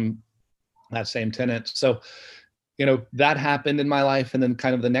same tenet. So, that happened in my life. And then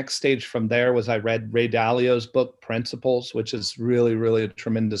kind of the next stage from there was I read Ray Dalio's book, Principles, which is really, really a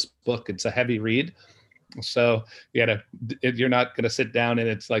tremendous book. It's a heavy read. So you're not going to sit down and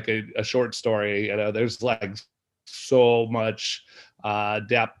it's like a short story. There's like so much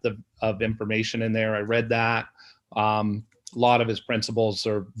depth of information in there. I read that. A lot of his principles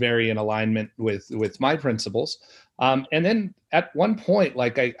are very in alignment with my principles. And then at one point,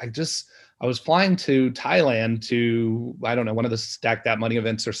 like I was flying to Thailand to, I don't know, one of the Stack That Money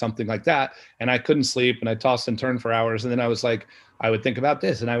events or something like that. And I couldn't sleep and I tossed and turned for hours. And then I was like, I would think about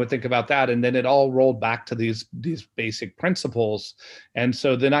this and I would think about that. And then it all rolled back to these basic principles. And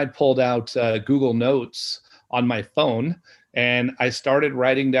so then I pulled out Google Notes on my phone and I started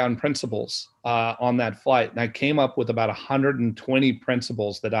writing down principles on that flight. And I came up with about 120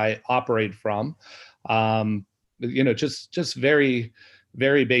 principles that I operate from, just very,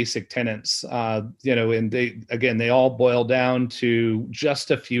 very basic tenets, and they all boil down to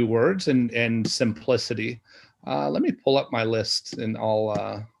just a few words and simplicity. Let me pull up my list and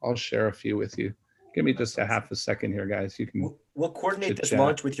I'll share a few with you. Give me just a half a second here, guys. You can. We'll coordinate this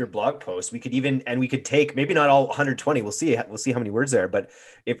launch with your blog post. We could take maybe not all 120. We'll see how many words there, but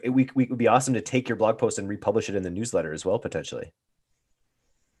if we would be awesome to take your blog post and republish it in the newsletter as well, potentially.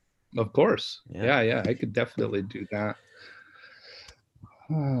 Of course. Yeah. I could definitely do that.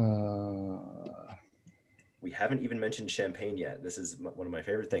 We haven't even mentioned champagne yet. This is one of my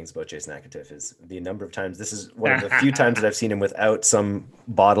favorite things about Jason Aketif is the number of times. This is one of the few times that I've seen him without some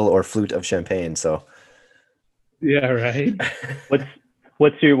bottle or flute of champagne. So, yeah, right.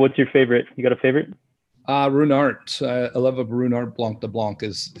 What's your favorite? You got a favorite? Ruinart. I love a Ruinart Blanc de Blanc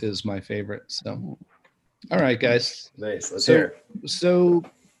is my favorite. So, all right, guys. Nice. Let's hear. So.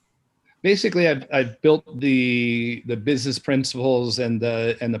 Basically, I've built the business principles and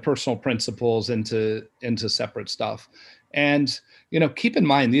the personal principles into separate stuff, and keep in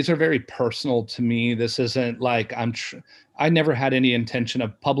mind these are very personal to me. This isn't like I never had any intention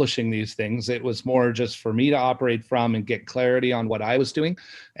of publishing these things. It was more just for me to operate from and get clarity on what I was doing,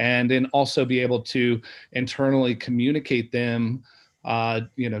 and then also be able to internally communicate them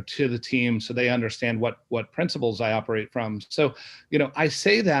to the team so they understand what principles I operate from. So, I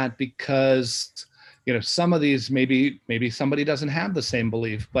say that because, some of these, maybe somebody doesn't have the same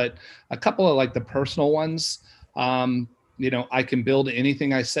belief, but a couple of like the personal ones, I can build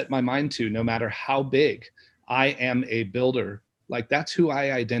anything I set my mind to, no matter how big. I am a builder. Like that's who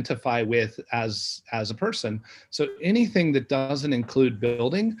I identify with as a person. So anything that doesn't include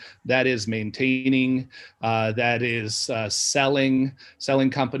building, that is maintaining, that is selling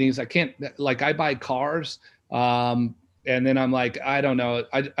companies. I can't, like I buy cars and then I'm like, I don't know.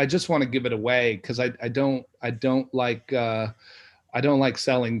 I just want to give it away because I don't like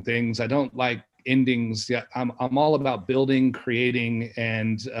selling things. I don't like endings. Yeah, I'm all about building, creating,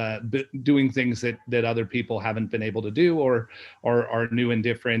 and doing things that other people haven't been able to do or are new and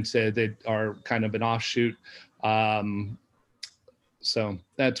different that are kind of an offshoot. So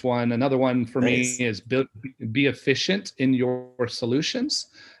that's one. Another one for me is be efficient in your solutions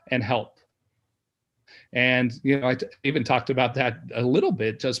and help. And I even talked about that a little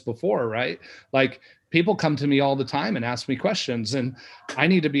bit just before, right? Like people come to me all the time and ask me questions, and I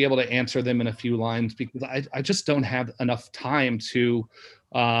need to be able to answer them in a few lines because I just don't have enough time to,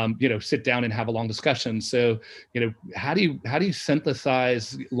 sit down and have a long discussion. So, how do you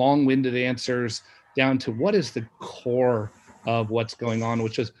synthesize long-winded answers down to what is the core of what's going on,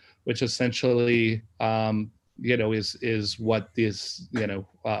 which essentially, is what these,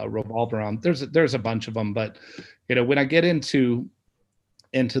 revolve around. There's a bunch of them, but, when I get into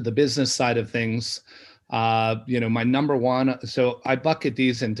the business side of things, my number one, so I bucket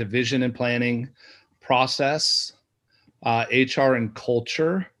these into vision and planning, process, HR and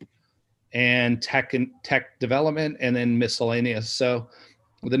culture, and tech development, and then miscellaneous. So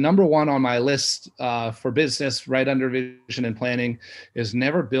the number one on my list for business, right under vision and planning, is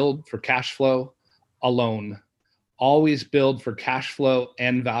never build for cash flow alone. Always build for cash flow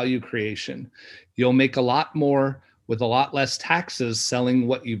and value creation. You'll make a lot more with a lot less taxes selling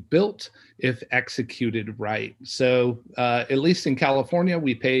what you've built if executed right. So at least in California,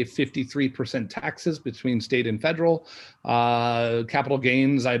 we pay 53% taxes between state and federal. Capital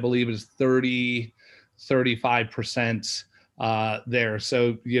gains, I believe, is 30 35% there.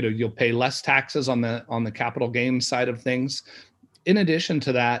 So, you'll pay less taxes on the capital gains side of things. In addition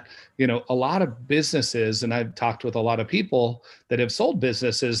to that, a lot of businesses, and I've talked with a lot of people that have sold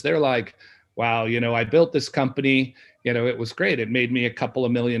businesses, they're like, wow, I built this company, it was great. It made me a couple of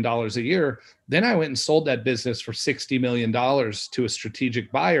 $1 million a year. Then I went and sold that business for $60 million to a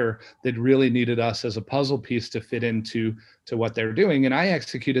strategic buyer that really needed us as a puzzle piece to fit into what they're doing. And I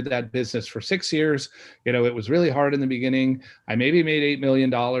executed that business for 6 years. It was really hard in the beginning. I maybe made $8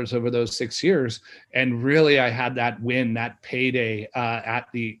 million over those 6 years. And really, I had that win, that payday at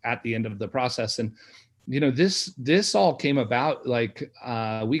the end of the process. And this all came about like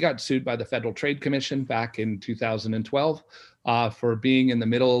we got sued by the Federal Trade Commission back in 2012 for being in the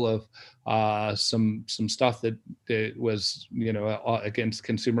middle of some stuff that was against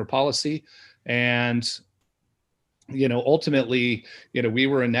consumer policy. And ultimately, we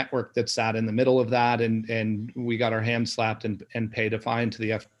were a network that sat in the middle of that, and we got our hands slapped and paid a fine to the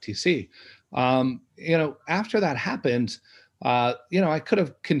FTC. After that happened, I could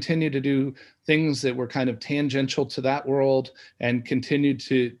have continued to do things that were kind of tangential to that world and continued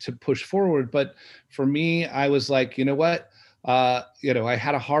to push forward. But for me, I was like, you know what? I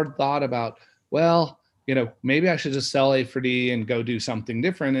had a hard thought about, well, maybe I should just sell A4D and go do something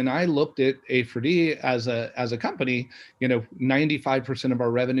different. And I looked at A4D as a company. 95% of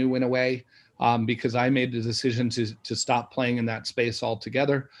our revenue went away because I made the decision to stop playing in that space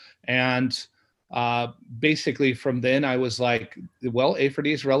altogether. And basically from then I was like, well,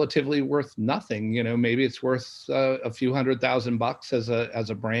 A4D is relatively worth nothing. Maybe it's worth a few $100,000 as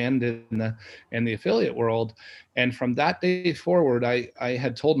a brand in the affiliate world. And from that day forward, I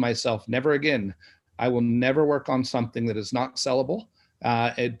had told myself, never again. I will never work on something that is not sellable.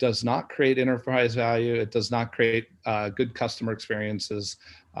 It does not create enterprise value. It does not create good customer experiences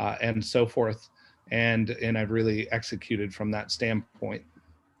and so forth. And I've really executed from that standpoint.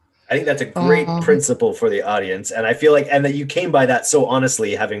 I think that's a great principle for the audience. And I feel like, and that you came by that so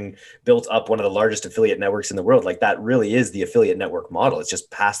honestly, having built up one of the largest affiliate networks in the world. Like that really is the affiliate network model. It's just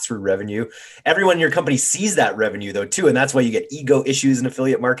pass through revenue. Everyone in your company sees that revenue though, too. And that's why you get ego issues in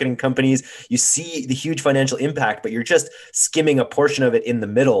affiliate marketing companies. You see the huge financial impact, but you're just skimming a portion of it in the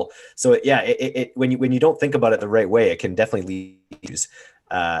middle. So yeah, when you don't think about it the right way, it can definitely lead to,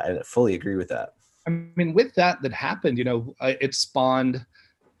 and I fully agree with that. I mean, with that happened, it spawned,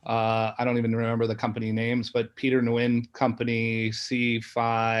 I don't even remember the company names, but Peter Nguyen Company,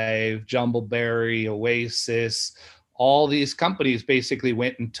 C5, Jumbleberry, Oasis, all these companies basically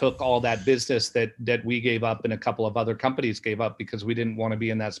went and took all that business that we gave up and a couple of other companies gave up because we didn't want to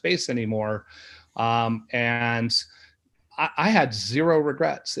be in that space anymore. And I had zero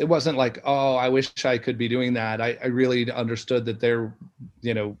regrets. It wasn't like, oh, I wish I could be doing that. I really understood that there,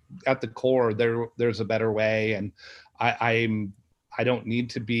 at the core, there's a better way. And I don't need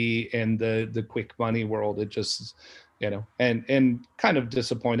to be in the quick money world. It just, and kind of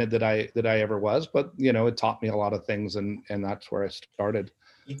disappointed that I ever was, but it taught me a lot of things, and that's where I started.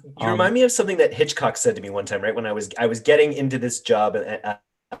 You remind me of something that Hitchcock said to me one time, right? When I was getting into this job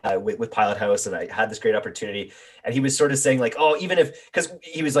with Pilot House, and I had this great opportunity, and he was sort of saying like, oh, even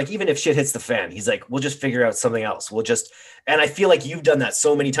if shit hits the fan, he's like, we'll just figure out something else. And I feel like you've done that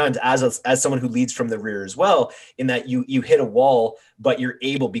so many times as someone who leads from the rear as well, in that you hit a wall, but you're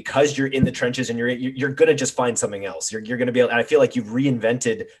able, because you're in the trenches and you're going to just find something else. You're going to be able, and I feel like you've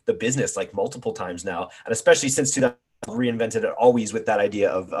reinvented the business like multiple times now. And especially since 2000, reinvented it always with that idea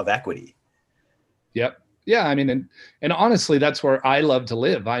of equity. Yep. Yeah, I mean, and honestly, that's where I love to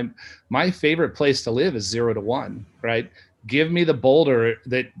live. My favorite place to live is 0 to 1, right? Give me the boulder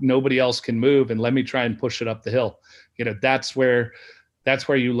that nobody else can move, and let me try and push it up the hill. That's where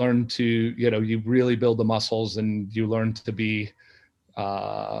you learn to, you really build the muscles, and you learn to be,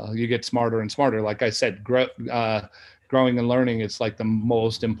 you get smarter and smarter. Like I said, growing and learning is like the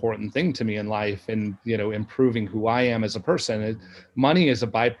most important thing to me in life, and improving who I am as a person. Money is a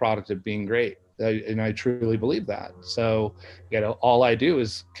byproduct of being great. And I truly believe that. So, all I do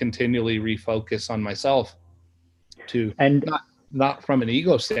is continually refocus on myself to, and not from an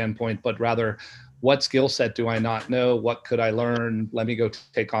ego standpoint, but rather, what skill set do I not know? What could I learn? Let me go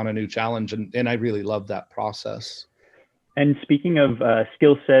take on a new challenge. And I really love that process. And speaking of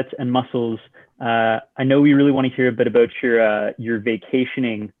skill sets and muscles, I know we really want to hear a bit about your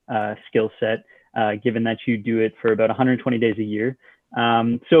vacationing skill set, given that you do it for about 120 days a year.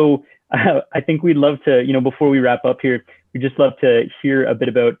 So I think we'd love to, before we wrap up here, we'd just love to hear a bit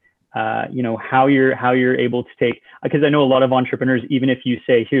about, how you're able to take, because I know a lot of entrepreneurs, even if you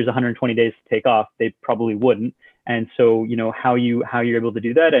say, here's 120 days to take off, they probably wouldn't. And so, how you're able to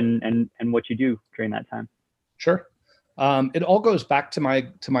do that, and what you do during that time. Sure. It all goes back to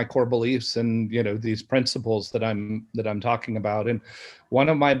my core beliefs and, these principles that I'm talking about. And one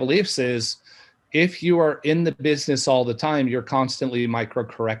of my beliefs is, if you are in the business all the time, you're constantly micro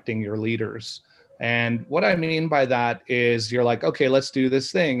correcting your leaders. And what I mean by that is, you're like, okay, let's do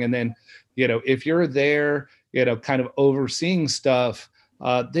this thing. And then, if you're there, kind of overseeing stuff,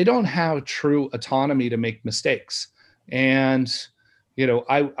 they don't have true autonomy to make mistakes. And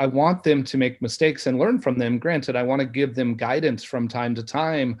I want them to make mistakes and learn from them. Granted, I want to give them guidance from time to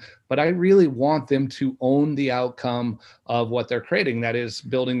time, but I really want them to own the outcome of what they're creating. That is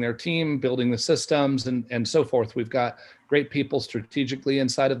building their team, building the systems, and so forth. We've got great people strategically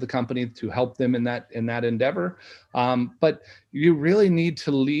inside of the company to help them in that endeavor. But you really need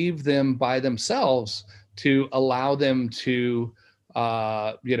to leave them by themselves to allow them to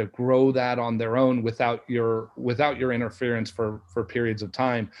grow that on their own without your interference for periods of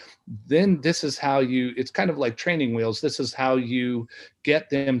time. Then this is how it's kind of like training wheels. This is how you get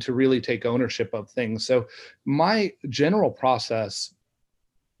them to really take ownership of things. So my general process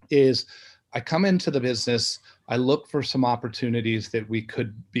is, I come into the business, I look for some opportunities that we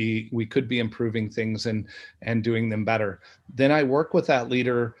could be improving things and doing them better. Then I work with that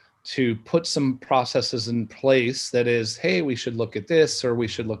leader to put some processes in place that is, hey, we should look at this, or we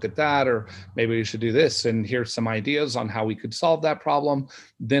should look at that, or maybe we should do this, and here's some ideas on how we could solve that problem.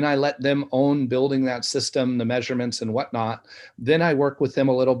 Then I let them own building that system, the measurements and whatnot. Then I work with them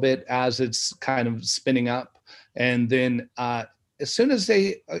a little bit as it's kind of spinning up. And then as soon as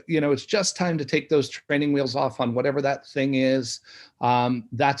they, it's just time to take those training wheels off on whatever that thing is,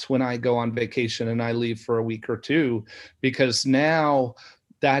 that's when I go on vacation and I leave for a week or two, because now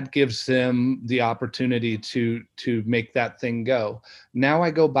that gives them the opportunity to make that thing go. Now I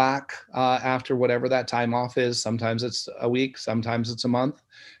go back after whatever that time off is. Sometimes it's a week, sometimes it's a month,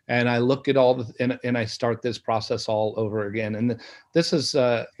 and I look at and I start this process all over again. And this is,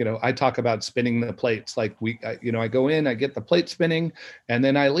 I talk about spinning the plates. Like I go in, I get the plate spinning, and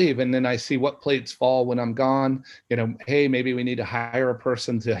then I leave, and then I see what plates fall when I'm gone. Hey, maybe we need to hire a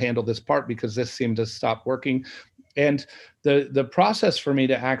person to handle this part because this seemed to stop working. And the process for me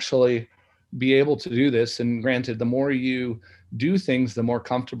to actually be able to do this, and granted, the more you do things, the more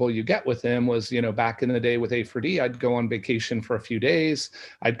comfortable you get with them, was, back in the day with A4D, I'd go on vacation for a few days.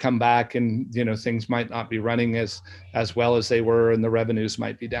 I'd come back and, things might not be running as well as they were, and the revenues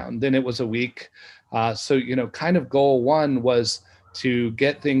might be down. Then it was a week. So, kind of goal one was to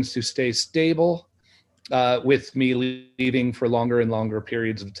get things to stay stable with me leaving for longer and longer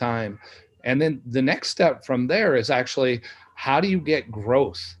periods of time. And then the next step from there is actually, how do you get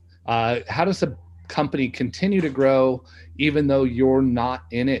growth? How does the company continue to grow even though you're not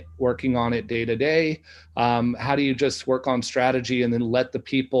in it, working on it day to day? How do you just work on strategy and then let the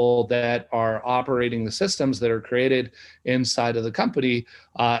people that are operating the systems that are created inside of the company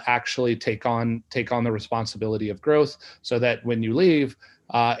actually take on the responsibility of growth, so that when you leave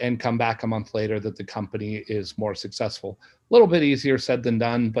and come back a month later, that the company is more successful? A little bit easier said than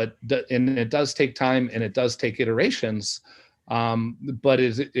done, and it does take time and it does take iterations. But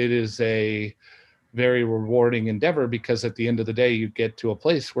it is a very rewarding endeavor, because at the end of the day, you get to a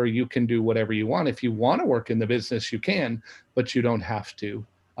place where you can do whatever you want. If you want to work in the business, you can, but you don't have to.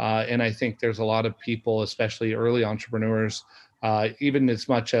 And I think there's a lot of people, especially early entrepreneurs, even as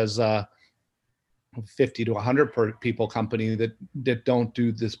much as 50 to 100 people company that don't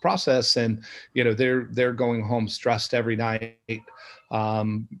do this process, and they're going home stressed every night.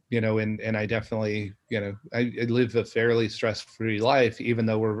 And I definitely, I live a fairly stress-free life, even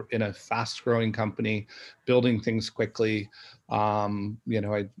though we're in a fast-growing company, building things quickly. I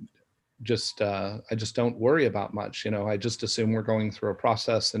just don't worry about much. I just assume we're going through a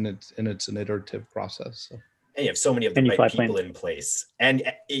process, and it's an iterative process. So. And you have so many of the right people in place, and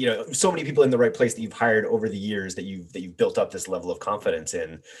so many people in the right place that you've hired over the years that you've built up this level of confidence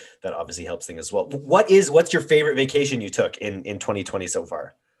in. That obviously helps things as well. What's your favorite vacation you took in 2020 so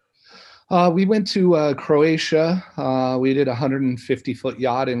far? We went to Croatia. We did a 150-foot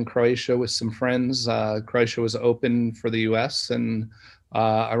yacht in Croatia with some friends. Croatia was open for the U.S. and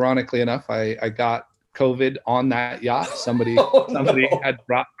ironically enough, I got COVID on that yacht. Somebody had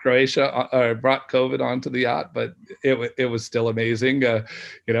brought COVID onto the yacht, but it was still amazing.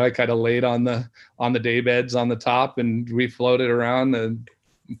 I kind of laid on the day beds on the top, and we floated around. And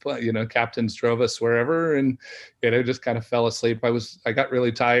captains drove us wherever, and just kind of fell asleep. I got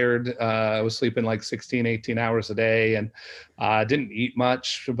really tired. I was sleeping like 16, 18 hours a day, and didn't eat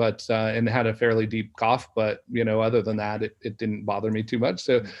much, but and had a fairly deep cough. But other than that, it didn't bother me too much.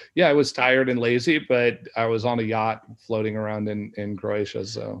 So yeah, I was tired and lazy, but I was on a yacht floating around in Croatia.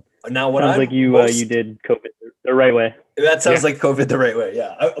 So now, what sounds like you did COVID the right way. That sounds like COVID the right way.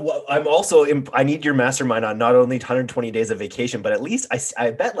 Yeah. I'm also, I need your mastermind on not only 120 days of vacation, but at least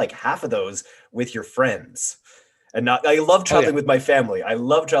I bet like half of those with your friends. And I love traveling with my family. I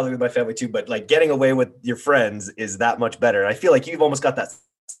love traveling with my family too, but like getting away with your friends is that much better. I feel like you've almost got that.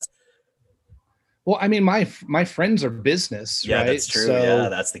 Well, I mean, my friends are business, right? Yeah, that's true. So, yeah,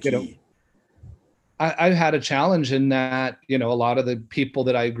 that's the key. I've had a challenge in that, a lot of the people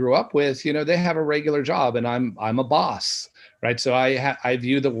that I grew up with, they have a regular job, and I'm a boss, right? So I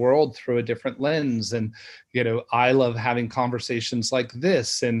view the world through a different lens, and, I love having conversations like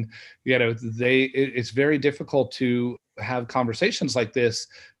this, and, it's very difficult to have conversations like this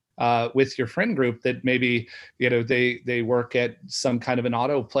with your friend group that maybe, they work at some kind of an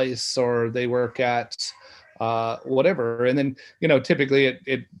auto place, or they work at whatever. And then, typically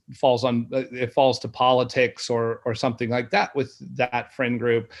it falls to politics or something like that with that friend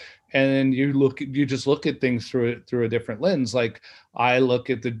group. And you just look at things through a different lens. Like I look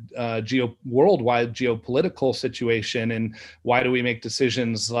at the worldwide geopolitical situation, and why do we make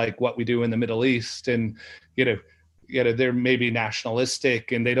decisions like what we do in the Middle East? And, they're maybe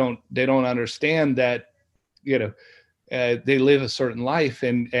nationalistic, and they don't understand that, they live a certain life,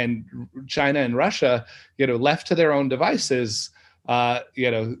 and China and Russia, left to their own devices,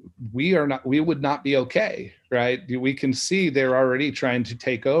 we would not be okay, right? We can see they're already trying to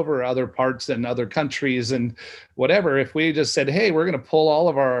take over other parts and other countries and whatever. If we just said, hey, we're going to pull all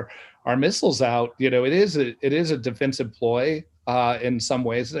of our missiles out, it is a defensive ploy in some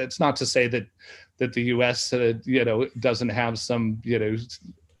ways. It's not to say that the U.S. doesn't have some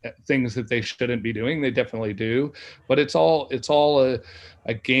things that they shouldn't be doing. They definitely do, but it's all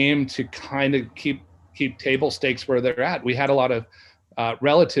a game to kind of keep table stakes where they're at. We had a lot of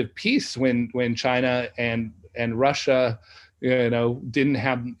relative peace when China and Russia didn't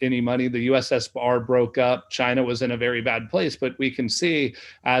have any money. The USSR broke up. China was in a very bad place, but we can see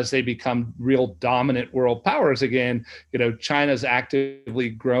as they become real dominant world powers again, China's actively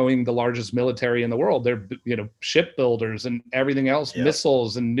growing the largest military in the world. They're, shipbuilders and everything else,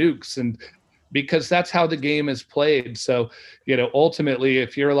 missiles and nukes, and because that's how the game is played. So, ultimately,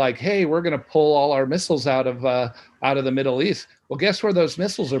 if you're like, hey, we're going to pull all our missiles out of the Middle East, well, guess where those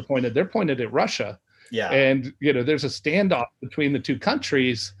missiles are pointed? They're pointed at Russia. Yeah. And, there's a standoff between the two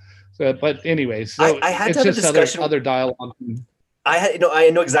countries. So, but anyways, so I had to have a discussion. Other dialogue.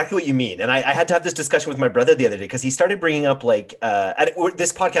 I know exactly what you mean. And I had to have this discussion with my brother the other day, because he started bringing up like,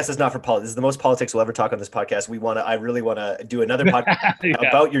 this podcast is not for politics. This is the most politics we'll ever talk on this podcast. I really want to do another podcast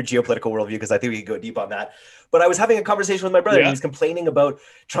about your geopolitical worldview, because I think we could go deep on that. But I was having a conversation with my brother, and he was complaining about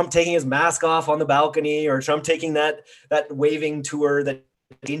Trump taking his mask off on the balcony, or Trump taking that waving tour that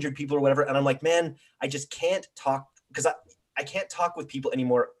endangered people or whatever. And I'm like, man, I just can't talk, because I can't talk with people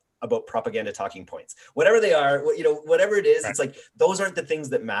anymore about propaganda talking points, whatever they are, whatever it is. Right. It's like, those aren't the things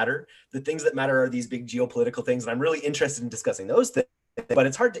that matter. The things that matter are these big geopolitical things. And I'm really interested in discussing those things, but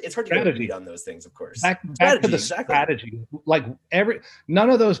it's hard to get a read on those things, of course. Back to the strategy. Like none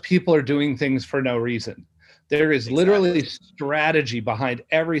of those people are doing things for no reason. There is literally strategy behind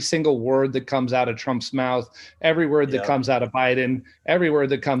every single word that comes out of Trump's mouth, every word that comes out of Biden, every word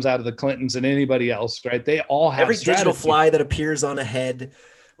that comes out of the Clintons and anybody else, right? They all have every strategy. Digital fly that appears on a head.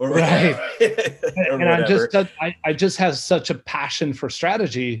 Right. And I just have such a passion for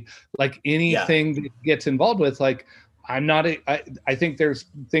strategy, like anything that gets involved with, like, I think there's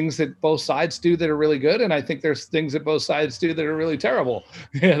things that both sides do that are really good, and I think there's things that both sides do that are really terrible.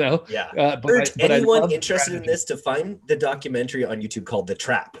 But anyone interested in this to find the documentary on YouTube called The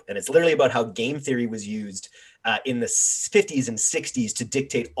Trap, and it's literally about how game theory was used in the 50s and 60s to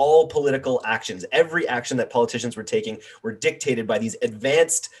dictate all political actions. Every action that politicians were taking were dictated by these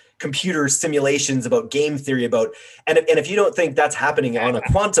advanced computer simulations about game theory and if you don't think that's happening on a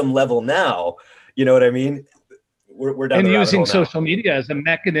quantum level now, you know what I mean? We're down and the using rabbit hole social media as a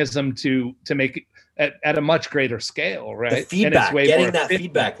mechanism to make it at a much greater scale, right? The feedback, getting that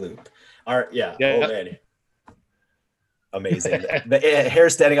feedback loop. Oh man. Amazing. The hair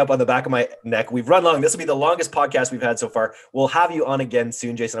standing up on the back of my neck. We've run long. This will be the longest podcast we've had so far. We'll have you on again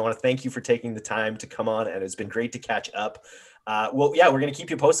soon, Jason. I want to thank you for taking the time to come on, and it's been great to catch up. Well, yeah, we're going to keep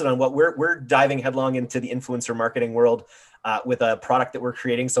you posted on what we're diving headlong into the influencer marketing world with a product that we're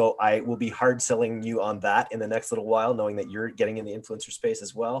creating. So I will be hard selling you on that in the next little while, knowing that you're getting in the influencer space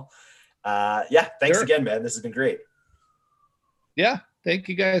as well. Yeah, thanks again, man. This has been great. Yeah, thank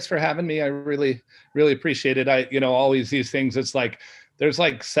you guys for having me. I really, really appreciate it. Always these things, it's like, there's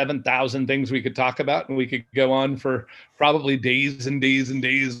like 7,000 things we could talk about, and we could go on for probably days and days and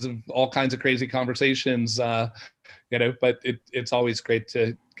days of all kinds of crazy conversations, but it's always great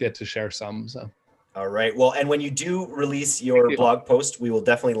to get to share some. So. All right. Well, and when you do release your blog post, we will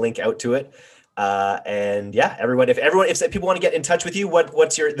definitely link out to it. And yeah, if people want to get in touch with you,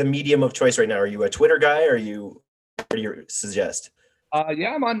 what's the medium of choice right now? Are you a Twitter guy? What do you suggest?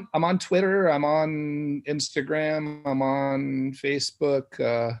 Yeah, I'm on Twitter. I'm on Instagram. I'm on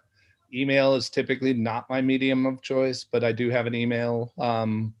Facebook. Email is typically not my medium of choice, but I do have an email.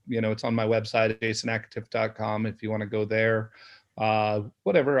 It's on my website at jasonactive.com if you want to go there.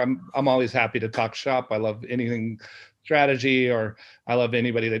 Whatever. I'm always happy to talk shop. I love anything strategy, or I love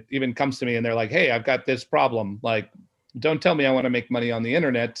anybody that even comes to me and they're like, hey, I've got this problem. Like, don't tell me I want to make money on the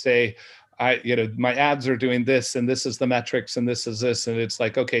internet. Say, my ads are doing this, and this is the metrics, and this is this. And it's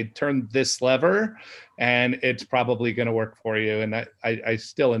like, okay, turn this lever and it's probably going to work for you. And I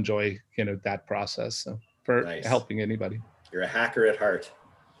still enjoy, that process. So for helping anybody. You're a hacker at heart.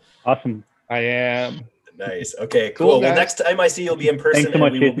 Awesome. I am. Nice. Okay, cool. Well, next time I see you'll be in person,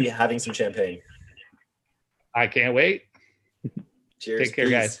 and we will be having some champagne. I can't wait. Cheers. Take care,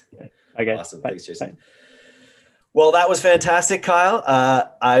 guys. Bye, guys. Awesome. Bye. Thanks, Jason. Bye. Well, that was fantastic, Kyle.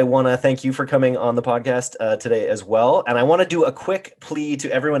 I want to thank you for coming on the podcast today as well. And I want to do a quick plea to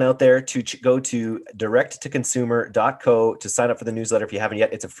everyone out there to go to directtoconsumer.co to sign up for the newsletter if you haven't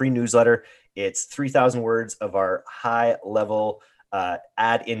yet. It's a free newsletter. It's 3,000 words of our high-level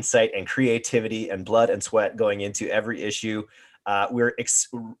ad insight and creativity and blood and sweat going into every issue. We're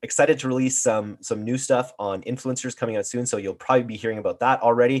excited to release some new stuff on influencers coming out soon. So you'll probably be hearing about that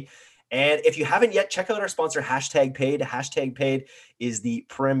already. And if you haven't yet, check out our sponsor, #Paid. #Paid is the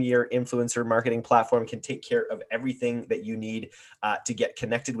premier influencer marketing platform, can take care of everything that you need to get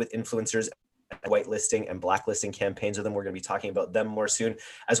connected with influencers, whitelisting and blacklisting campaigns with them. We're going to be talking about them more soon,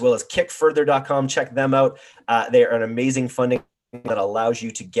 as well as kickfurther.com. Check them out. They are an amazing funding that allows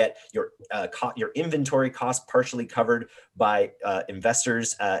you to get your inventory costs partially covered by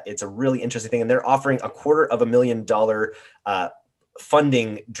investors. It's a really interesting thing. And they're offering $250,000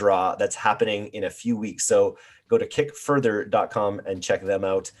 funding draw that's happening in a few weeks. So go to kickfurther.com and check them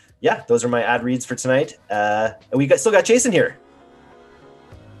out. Yeah, those are my ad reads for tonight. And we still got Jason here.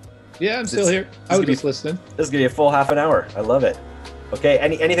 Yeah, I'm still here. I was just listening. This is going to be a full half an hour. I love it. Okay,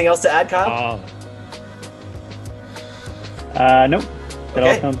 anything else to add, Kyle? Nope. That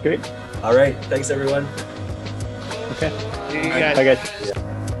all sounds great. All right. Thanks, everyone. Okay. See you guys. Bye, guys. Yeah.